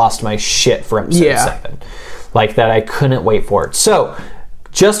I lost my shit for Episode 7. Like, that I couldn't wait for it. So,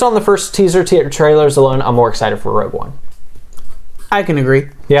 just on the first teaser trailers alone, I'm more excited for Rogue One. I can agree.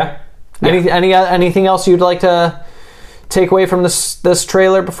 Yeah? Anything else you'd like to take away from this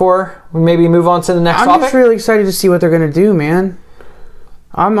trailer before we maybe move on to the next topic? I'm just really excited to see what they're going to do, man.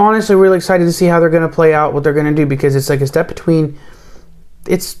 I'm honestly really excited to see how they're going to play out what they're going to do, because it's like a step between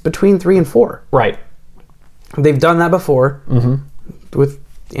 3 and 4. Right. They've done that before with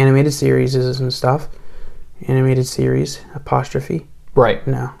animated series and stuff. Animated series, apostrophe. Right.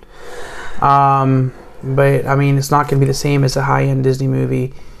 No. But, I mean, it's not going to be the same as a high-end Disney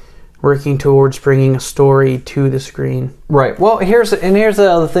movie working towards bringing a story to the screen. Right. Well, here's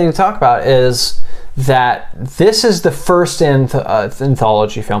the other thing to talk about is that this is the first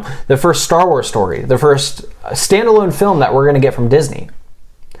anthology film, the first Star Wars story, the first standalone film that we're going to get from Disney.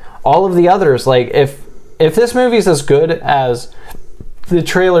 All of the others, like, if this movie is as good as the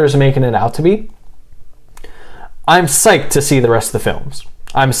trailer is making it out to be, I'm psyched to see the rest of the films.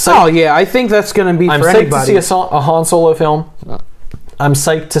 I'm psyched. Oh, yeah, I think that's going to be I'm for psyched anybody. to see a Han Solo film. I'm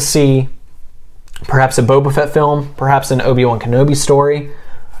psyched to see perhaps a Boba Fett film, perhaps an Obi-Wan Kenobi story.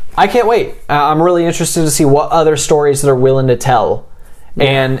 I can't wait. I'm really interested to see what other stories they're willing to tell. Yeah.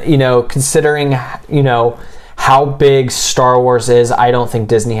 And, you know, considering, you know, how big Star Wars is, I don't think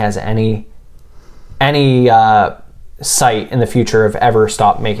Disney has any sight in the future of ever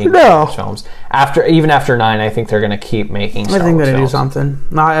stop making Star Wars films. Even after 9, I think they're going to keep making Star Wars films. I think they're going to do something.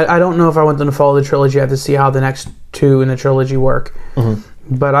 No, I don't know if I want them to follow the trilogy. I have to see how the next 2 in the trilogy work.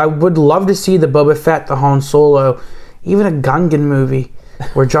 Mm-hmm. But I would love to see the Boba Fett, the Han Solo, even a Gungan movie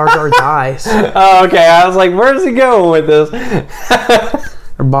where Jar Jar dies. Oh, okay. I was like, where's he going with this?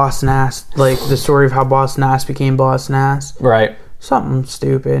 Or Boss Nass, like the story of how Boss Nass became Boss Nass. Right. Something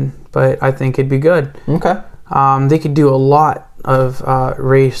stupid, but I think it'd be good. Okay. They could do a lot of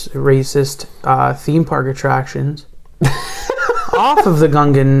racist theme park attractions off of the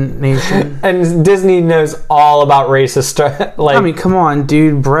Gungan Nation. And Disney knows all about racist stuff. Like, I mean, come on,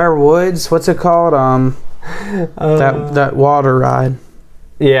 dude. Brer Woods, what's it called? That water ride.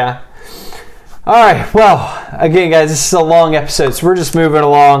 Yeah. All right. Well, again, guys, this is a long episode, so we're just moving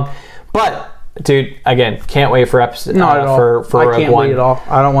along. But, dude, again, can't wait for episode. Not at all. For I Rogue can't One. wait at all.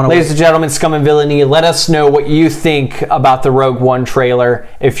 I don't want to. Ladies and gentlemen, Scum and Villainy, let us know what you think about the Rogue One trailer.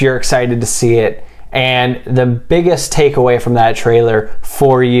 If you're excited to see it, and the biggest takeaway from that trailer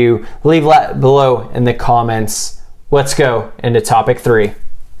for you, leave below in the comments. Let's go into topic 3.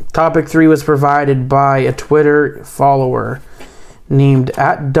 Topic 3 was provided by a Twitter follower named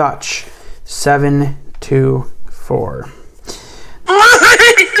 @Dutch724.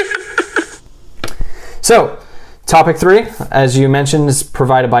 So, topic 3, as you mentioned, is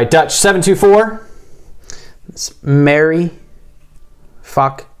provided by Dutch724. It's marry,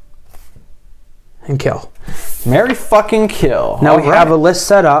 fuck, and kill. Marry, fucking kill. Now we have a list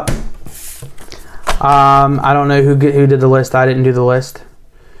set up. I don't know who did the list. I didn't do the list.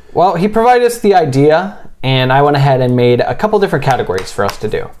 Well, he provided us the idea, and I went ahead and made a couple different categories for us to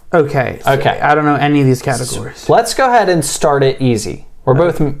do. Okay. So okay. I don't know any of these categories. So let's go ahead and start it easy. We're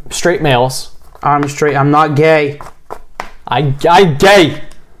both straight males. I'm straight. I'm not gay. I'm gay.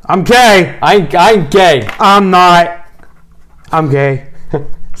 I'm gay. I'm gay. I'm not. I'm gay.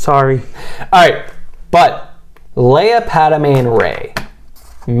 Sorry. All right. But Leia, Padme, and Rey.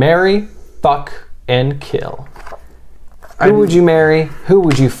 Marry, fuck, and kill. Who would you marry? Who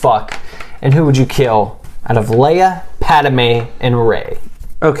would you fuck? And who would you kill out of Leia, Padme, and Rey?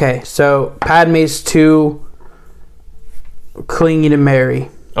 Okay, so Padme's too clingy to marry.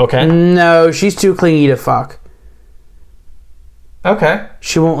 Okay. No, she's too clingy to fuck. Okay.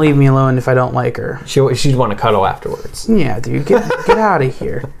 She won't leave me alone if I don't like her. She'd want to cuddle afterwards. Yeah, dude, get out of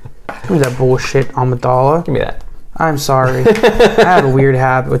here. Give me that bullshit, Amidala. Give me that. I'm sorry. I have a weird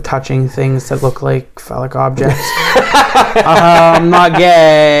habit with touching things that look like phallic objects. I'm not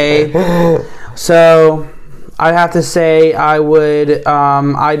gay. So I'd have to say I would.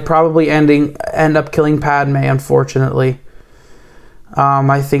 I'd probably end up killing Padme. Unfortunately,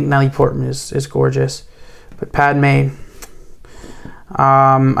 I think Natalie Portman is gorgeous, but Padme.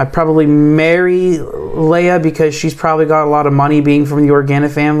 I'd probably marry Leia because she's probably got a lot of money being from the Organa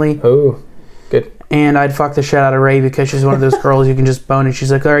family. Oh, good. And I'd fuck the shit out of Rey because she's one of those girls you can just bone and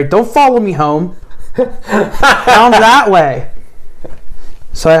she's like, all right, don't follow me home. Down that way.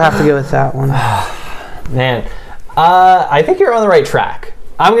 So I have to go with that one. Man, I think you're on the right track.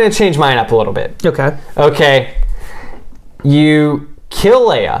 I'm going to change mine up a little bit. Okay. Okay. You kill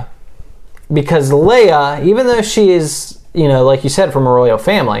Leia because Leia, even though she is, you know, like you said, from a royal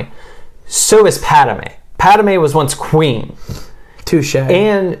family, so is Padme. Padme was once queen. Touche.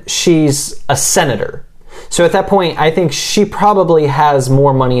 And she's a senator. So at that point, I think she probably has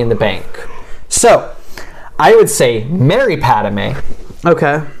more money in the bank. So I would say marry Padme.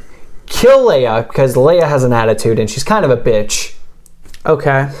 Okay. Kill Leia because Leia has an attitude and she's kind of a bitch.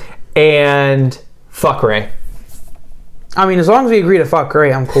 Okay. And fuck Rey. I mean, as long as we agree to fuck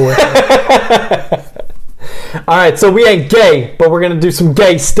Rey, I'm cool with it. All right, so we ain't gay, but we're going to do some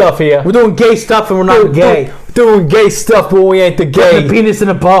gay stuff here. We're doing gay stuff and we're not gay. Doing gay stuff, but we ain't the Put gay. a penis in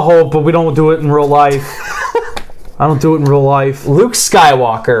a butthole, but we don't do it in real life. I don't do it in real life. Luke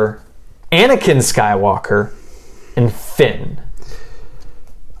Skywalker, Anakin Skywalker, and Finn.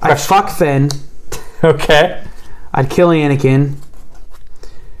 I'd fuck Finn. Okay. I'd kill Anakin.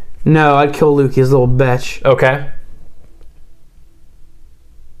 No, I'd kill Luke, his little bitch. Okay.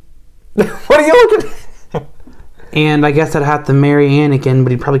 What are you looking at? And I guess I'd have to marry Anakin,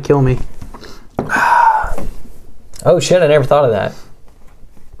 but he'd probably kill me. Oh shit! I never thought of that.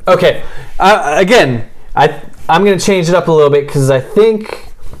 Okay, again, I'm gonna change it up a little bit because I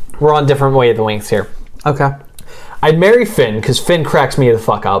think we're on different wavelengths here. Okay. I'd marry Finn because Finn cracks me the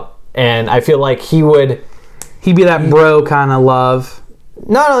fuck up, and I feel like he would. He'd be that bro kind of love.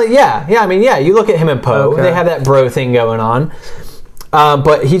 Not only, yeah. I mean, yeah. You look at him and Poe; Okay. they have that bro thing going on.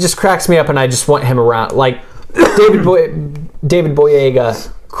 But he just cracks me up, and I just want him around. Like David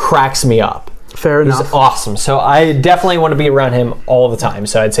Boyega cracks me up. Fair enough. He's awesome. So I definitely want to be around him all the time.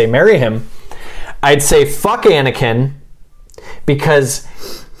 So I'd say marry him. I'd say fuck Anakin because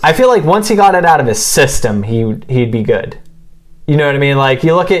I feel like once he got it out of his system, he'd be good. You know what I mean? Like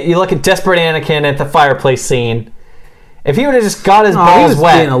you look at desperate Anakin at the fireplace scene. If he would have just got his He balls was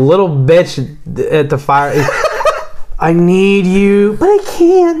wet, being a little bitch at the fire. I need you, but I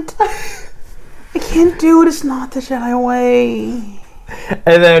can't. I can't do it. It's not the Jedi way.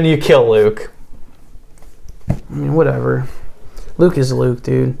 and then you kill Luke. I mean, whatever. Luke is Luke,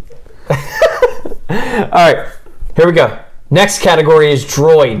 dude. All right, here we go. Next category is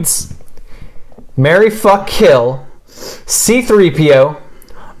droids. Marry, fuck, kill, C-3PO,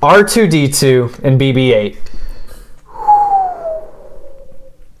 R2-D2, and BB-8.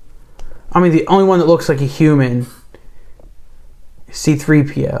 I mean, the only one that looks like a human is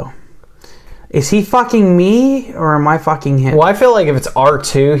C-3PO. Is he fucking me, or am I fucking him? Well, I feel like if it's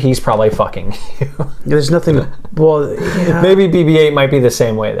R2, he's probably fucking you. There's nothing. Well, yeah. Maybe BB-8 might be the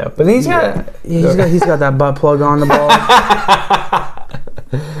same way though. But he's got He's got that butt plug on the ball.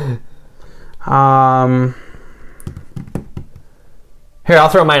 Here, I'll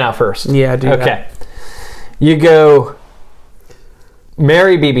throw mine out first. Yeah, do that. Okay. You go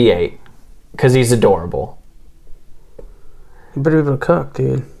marry BB-8 because he's adorable. You better be able to cook,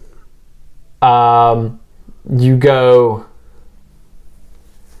 dude. You go.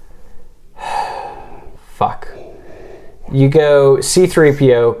 Fuck. You go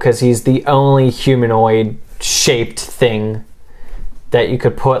C-3PO because he's the only humanoid shaped thing that you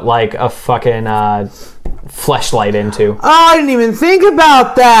could put like a fucking fleshlight into. Oh, I didn't even think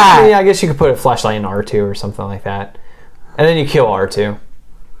about that. Yeah, I guess you could put a fleshlight in R2 or something like that. And then you kill R2.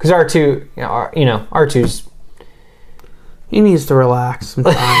 Because R2, R2's... He needs to relax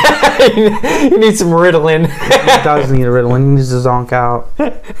sometimes. You need some Ritalin. He does need a Ritalin. He needs to zonk out.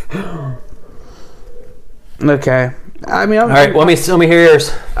 Okay. I mean, All right, let me hear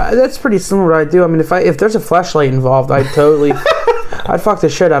yours. That's pretty similar to what I do. I mean, if there's a flashlight involved, I'd fuck the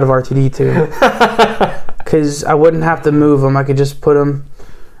shit out of R2-D2. Because I wouldn't have to move him. I could just put him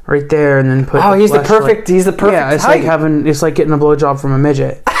right there and then put. Oh, he's the fleshlight. perfect Yeah, it's height. it's like getting a blowjob from a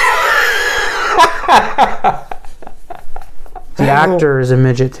midget. The actor is a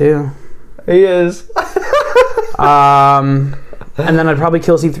midget too. He is. And then I'd probably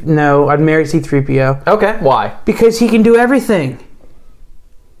kill I'd marry C-3PO. Okay, why? Because he can do everything.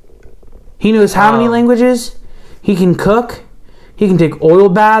 He knows how many languages. He can cook. He can take oil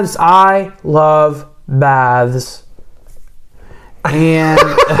baths. I love baths. And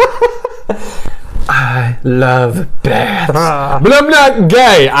I love baths. But I'm not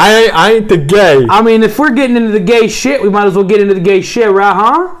gay. I ain't the gay. I mean, if we're getting into the gay shit, we might as well get into the gay shit, right,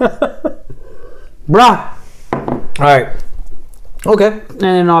 huh? Bruh. All right. Okay. And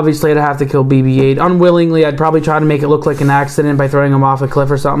then obviously I'd have to kill BB-8. Unwillingly, I'd probably try to make it look like an accident by throwing him off a cliff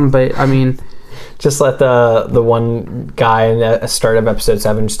or something, but I mean... Just let the one guy in the start of episode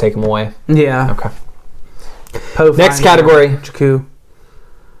 7 just take him away. Yeah. Okay. Poe Next category. Jakku.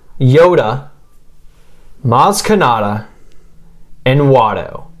 Yoda, Maz Kanata, and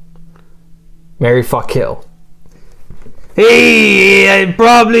Watto. Marry, fuck, kill. Hey, I'd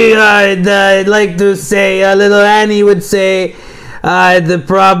like to say, little Annie would say, I'd killed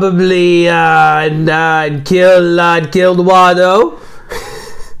Watto.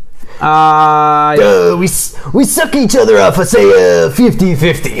 We suck each other off. I say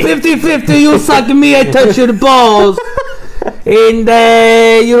 50-50. 50-50, you sucking me, I touch your balls. And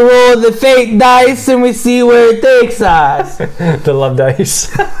you roll the fake dice and we see where it takes us. The love dice.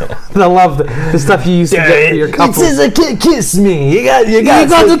 I love the stuff you used to get for your couple. It says I can't kiss me. You got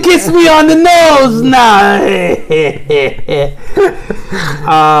to kiss me on the nose now.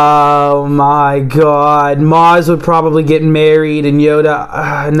 Oh my god. Maz would probably get married and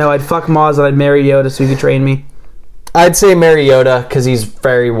Yoda. No, I'd fuck Maz and I'd marry Yoda so he could train me. I'd say marry Yoda because he's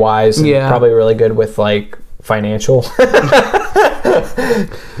very wise and probably really good with like financial. He'd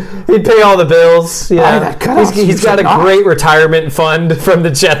pay all the bills. Yeah, he's got a great retirement fund from the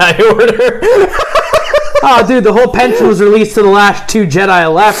Jedi Order. Oh, dude, the whole pension was released to the last 2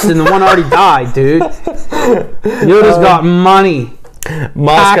 Jedi left, and the one already died, dude. Yoda's got money.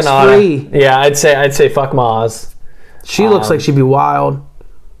 Maz Kanata. Yeah, I'd say fuck Maz. She looks like she'd be wild.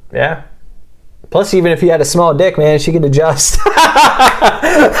 Yeah. Plus, even if you had a small dick, man, she could adjust. What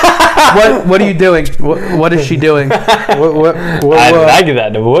are you doing? What is she doing? I like it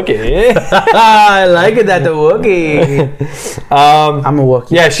at the Wookiee. I like it at the Wookiee. I'm a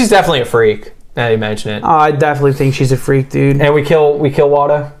Wookiee. Yeah, she's definitely a freak. Now you mention it. Oh, I definitely think she's a freak, dude. And we kill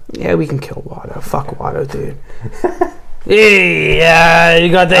Watto? Yeah, we can kill Watto. Fuck Watto, dude. Hey, you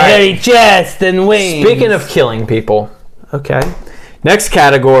got the hairy chest and wings. Speaking of killing people. Okay. Next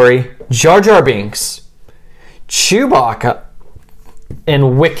category, Jar Jar Binks, Chewbacca,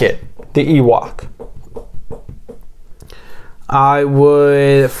 and Wicket, the Ewok. I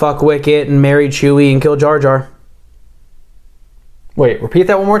would fuck Wicket and marry Chewie and kill Jar Jar. Wait, repeat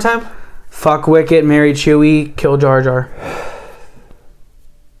that one more time? Fuck Wicket, marry Chewie, kill Jar Jar.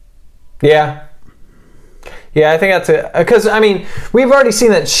 Yeah. Yeah, I think that's it. Because, I mean, we've already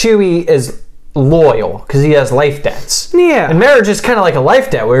seen that Chewie is loyal because he has life debts. Yeah. And marriage is kind of like a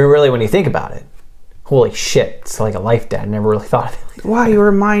life debt, really, when you think about it. Holy shit, it's like a life debt. I never really thought of it. Why are you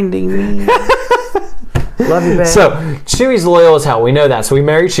reminding me? Love you, babe. So, Chewie's loyal as hell. We know that. So we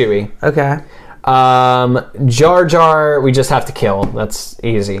marry Chewie. Okay. Jar Jar, we just have to kill. That's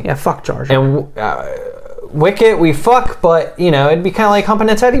easy. Yeah, fuck Jar Jar. And Wicket, we fuck, but, you know, it'd be kind of like humping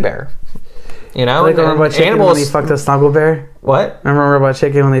a teddy bear. You know? Like remember about chicken when they fucked a snuggle bear? What? Remember about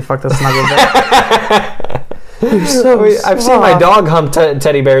chicken when they fucked a snuggle bear? I've seen my dog hump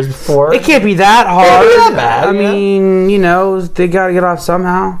teddy bears before. It can't be that hard. It can't be that bad. I mean, you know, they gotta get off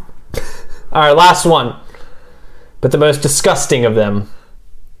somehow. All right, last one. But the most disgusting of them.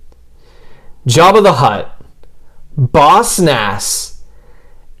 Jabba the Hutt, Boss Nass,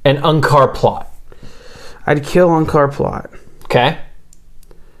 and Unkar Plot. I'd kill Unkar Plot. Okay.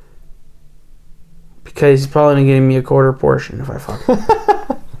 Because he's probably gonna give me a quarter portion if I fuck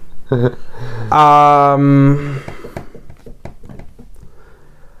him.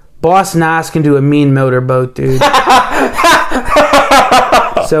 Boss Nass can do a mean motorboat, dude.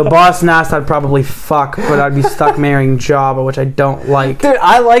 So Boss Nass I'd probably fuck, but I'd be stuck marrying Jabba, which I don't like. Dude,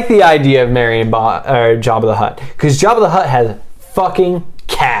 I like the idea of marrying Jabba the Hutt. Because Jabba the Hutt has fucking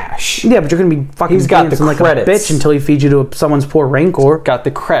cash. Yeah, but you're gonna be fucking He's got the like credits. a bitch until he feeds you to someone's poor Rancor. Got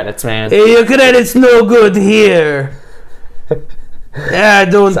the credits, man. Hey, your credits no good here. Yeah,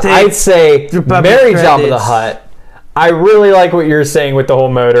 don't take. I'd say marry credits. Jabba the Hutt. I really like what you're saying with the whole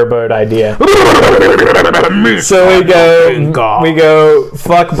motorboat idea. So we go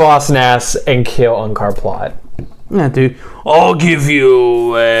fuck Boss Nass and kill Unkar Plot. Yeah, dude. I'll give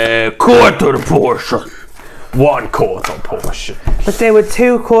you a quarter portion. 1/4 portion. But they were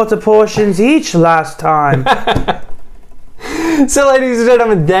 2 quarter portions each last time. So, ladies and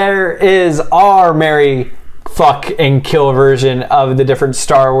gentlemen, there is our merry fuck and kill version of the different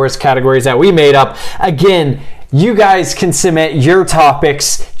Star Wars categories that we made up. Again, you guys can submit your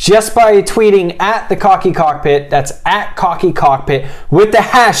topics just by tweeting at the Cocky Cockpit. That's at Cocky Cockpit with the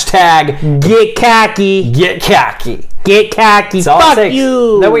hashtag Get Khaki. Get Khaki. Get Khaki. Fuck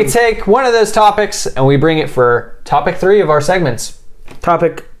you. Then we take one of those topics and we bring it for topic 3 of our segments.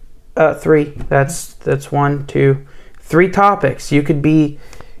 Topic 3. That's 1, 2, 3 topics. You could be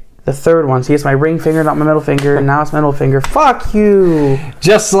the third one. See, it's my ring finger, not my middle finger, and now it's my middle finger. Fuck you.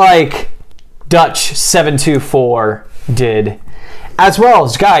 Just like Dutch 724 did. As well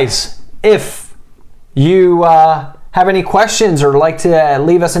as, guys, if you have any questions or like to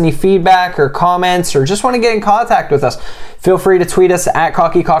leave us any feedback or comments or just want to get in contact with us, feel free to tweet us at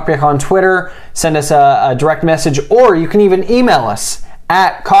Cocky Cockpit on Twitter, send us a direct message, or you can even email us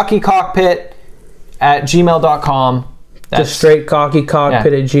at cockycockpit@gmail.com. Just straight cockycockpit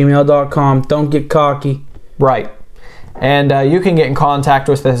at gmail.com. Don't get cocky. Right. And you can get in contact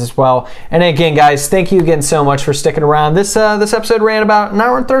with us as well. And again, guys, thank you again so much for sticking around. This episode ran about an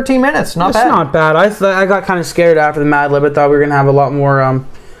hour and 13 minutes. Not bad. It's not bad. I got kind of scared after the Mad Lib. I thought we were going to have a lot more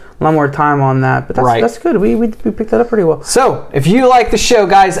lot more time on that. But that's good. We picked that up pretty well. So, if you like the show,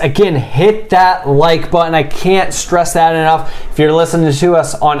 guys, again, hit that like button. I can't stress that enough. If you're listening to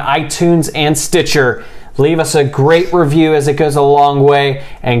us on iTunes and Stitcher, leave us a great review, as it goes a long way.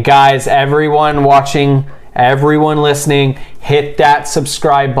 And guys, everyone watching, everyone listening, hit that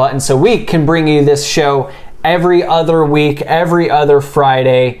subscribe button so we can bring you this show every other week, every other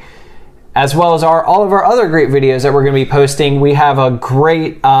Friday, as well as all of our other great videos that we're going to be posting. We have a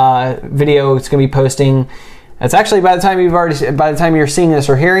great video it's going to be posting. It's actually, by the time you're seeing this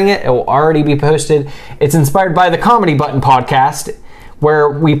or hearing it, it will already be posted. It's inspired by the Comedy Button podcast, where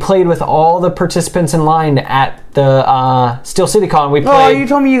we played with all the participants in line at the Steel City Con. You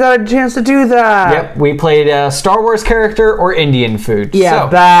told me you got a chance to do that. Yep, we played a Star Wars character or Indian food. Yeah,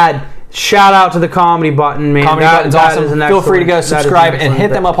 bad. Shout out to the Comedy Button, man. Comedy Button's awesome. Feel free to go subscribe and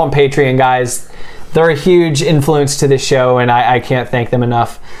hit them up on Patreon, guys. They're a huge influence to this show, and I can't thank them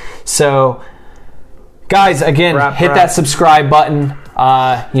enough. So, guys, again, hit that subscribe button.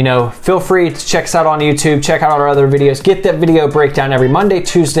 Feel free to check us out on YouTube. Check out our other videos. Get that video breakdown every Monday,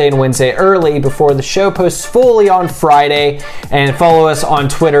 Tuesday, and Wednesday early before the show posts fully on Friday. And follow us on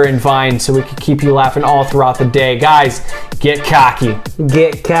Twitter and Vine so we can keep you laughing all throughout the day. Guys, get cocky.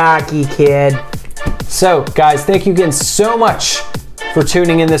 Get cocky, kid. So, guys, thank you again so much for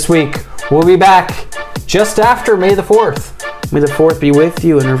tuning in this week. We'll be back just after May the 4th. May the 4th be with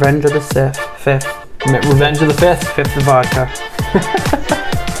you and Revenge of the Fifth. Revenge of the Fifth? Fifth of vodka.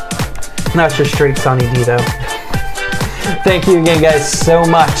 That's just straight Sunny D, though. Thank you again, guys, so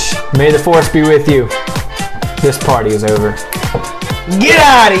much. May the Force be with you. This party is over. Get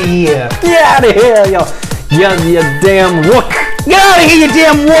out of here! Get out of here, yo! You damn wook! Get out of here, you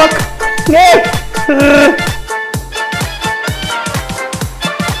damn wook! Yeah.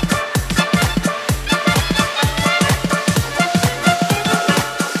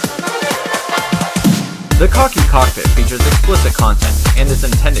 The Cockpit features explicit content and is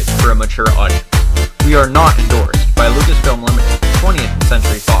intended for a mature audience. We are not endorsed by Lucasfilm Limited, 20th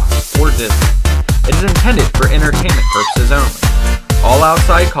Century Fox, or Disney. It is intended for entertainment purposes only. All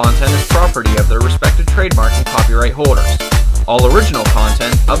outside content is property of their respective trademark and copyright holders. All original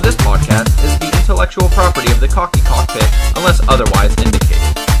content of this podcast is the intellectual property of the Cockpit unless otherwise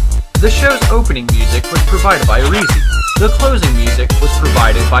indicated. The show's opening music was provided by Reezy. The closing music was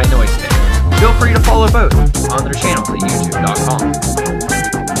provided by Noise Tank. Feel free to follow both on their channels at youtube.com.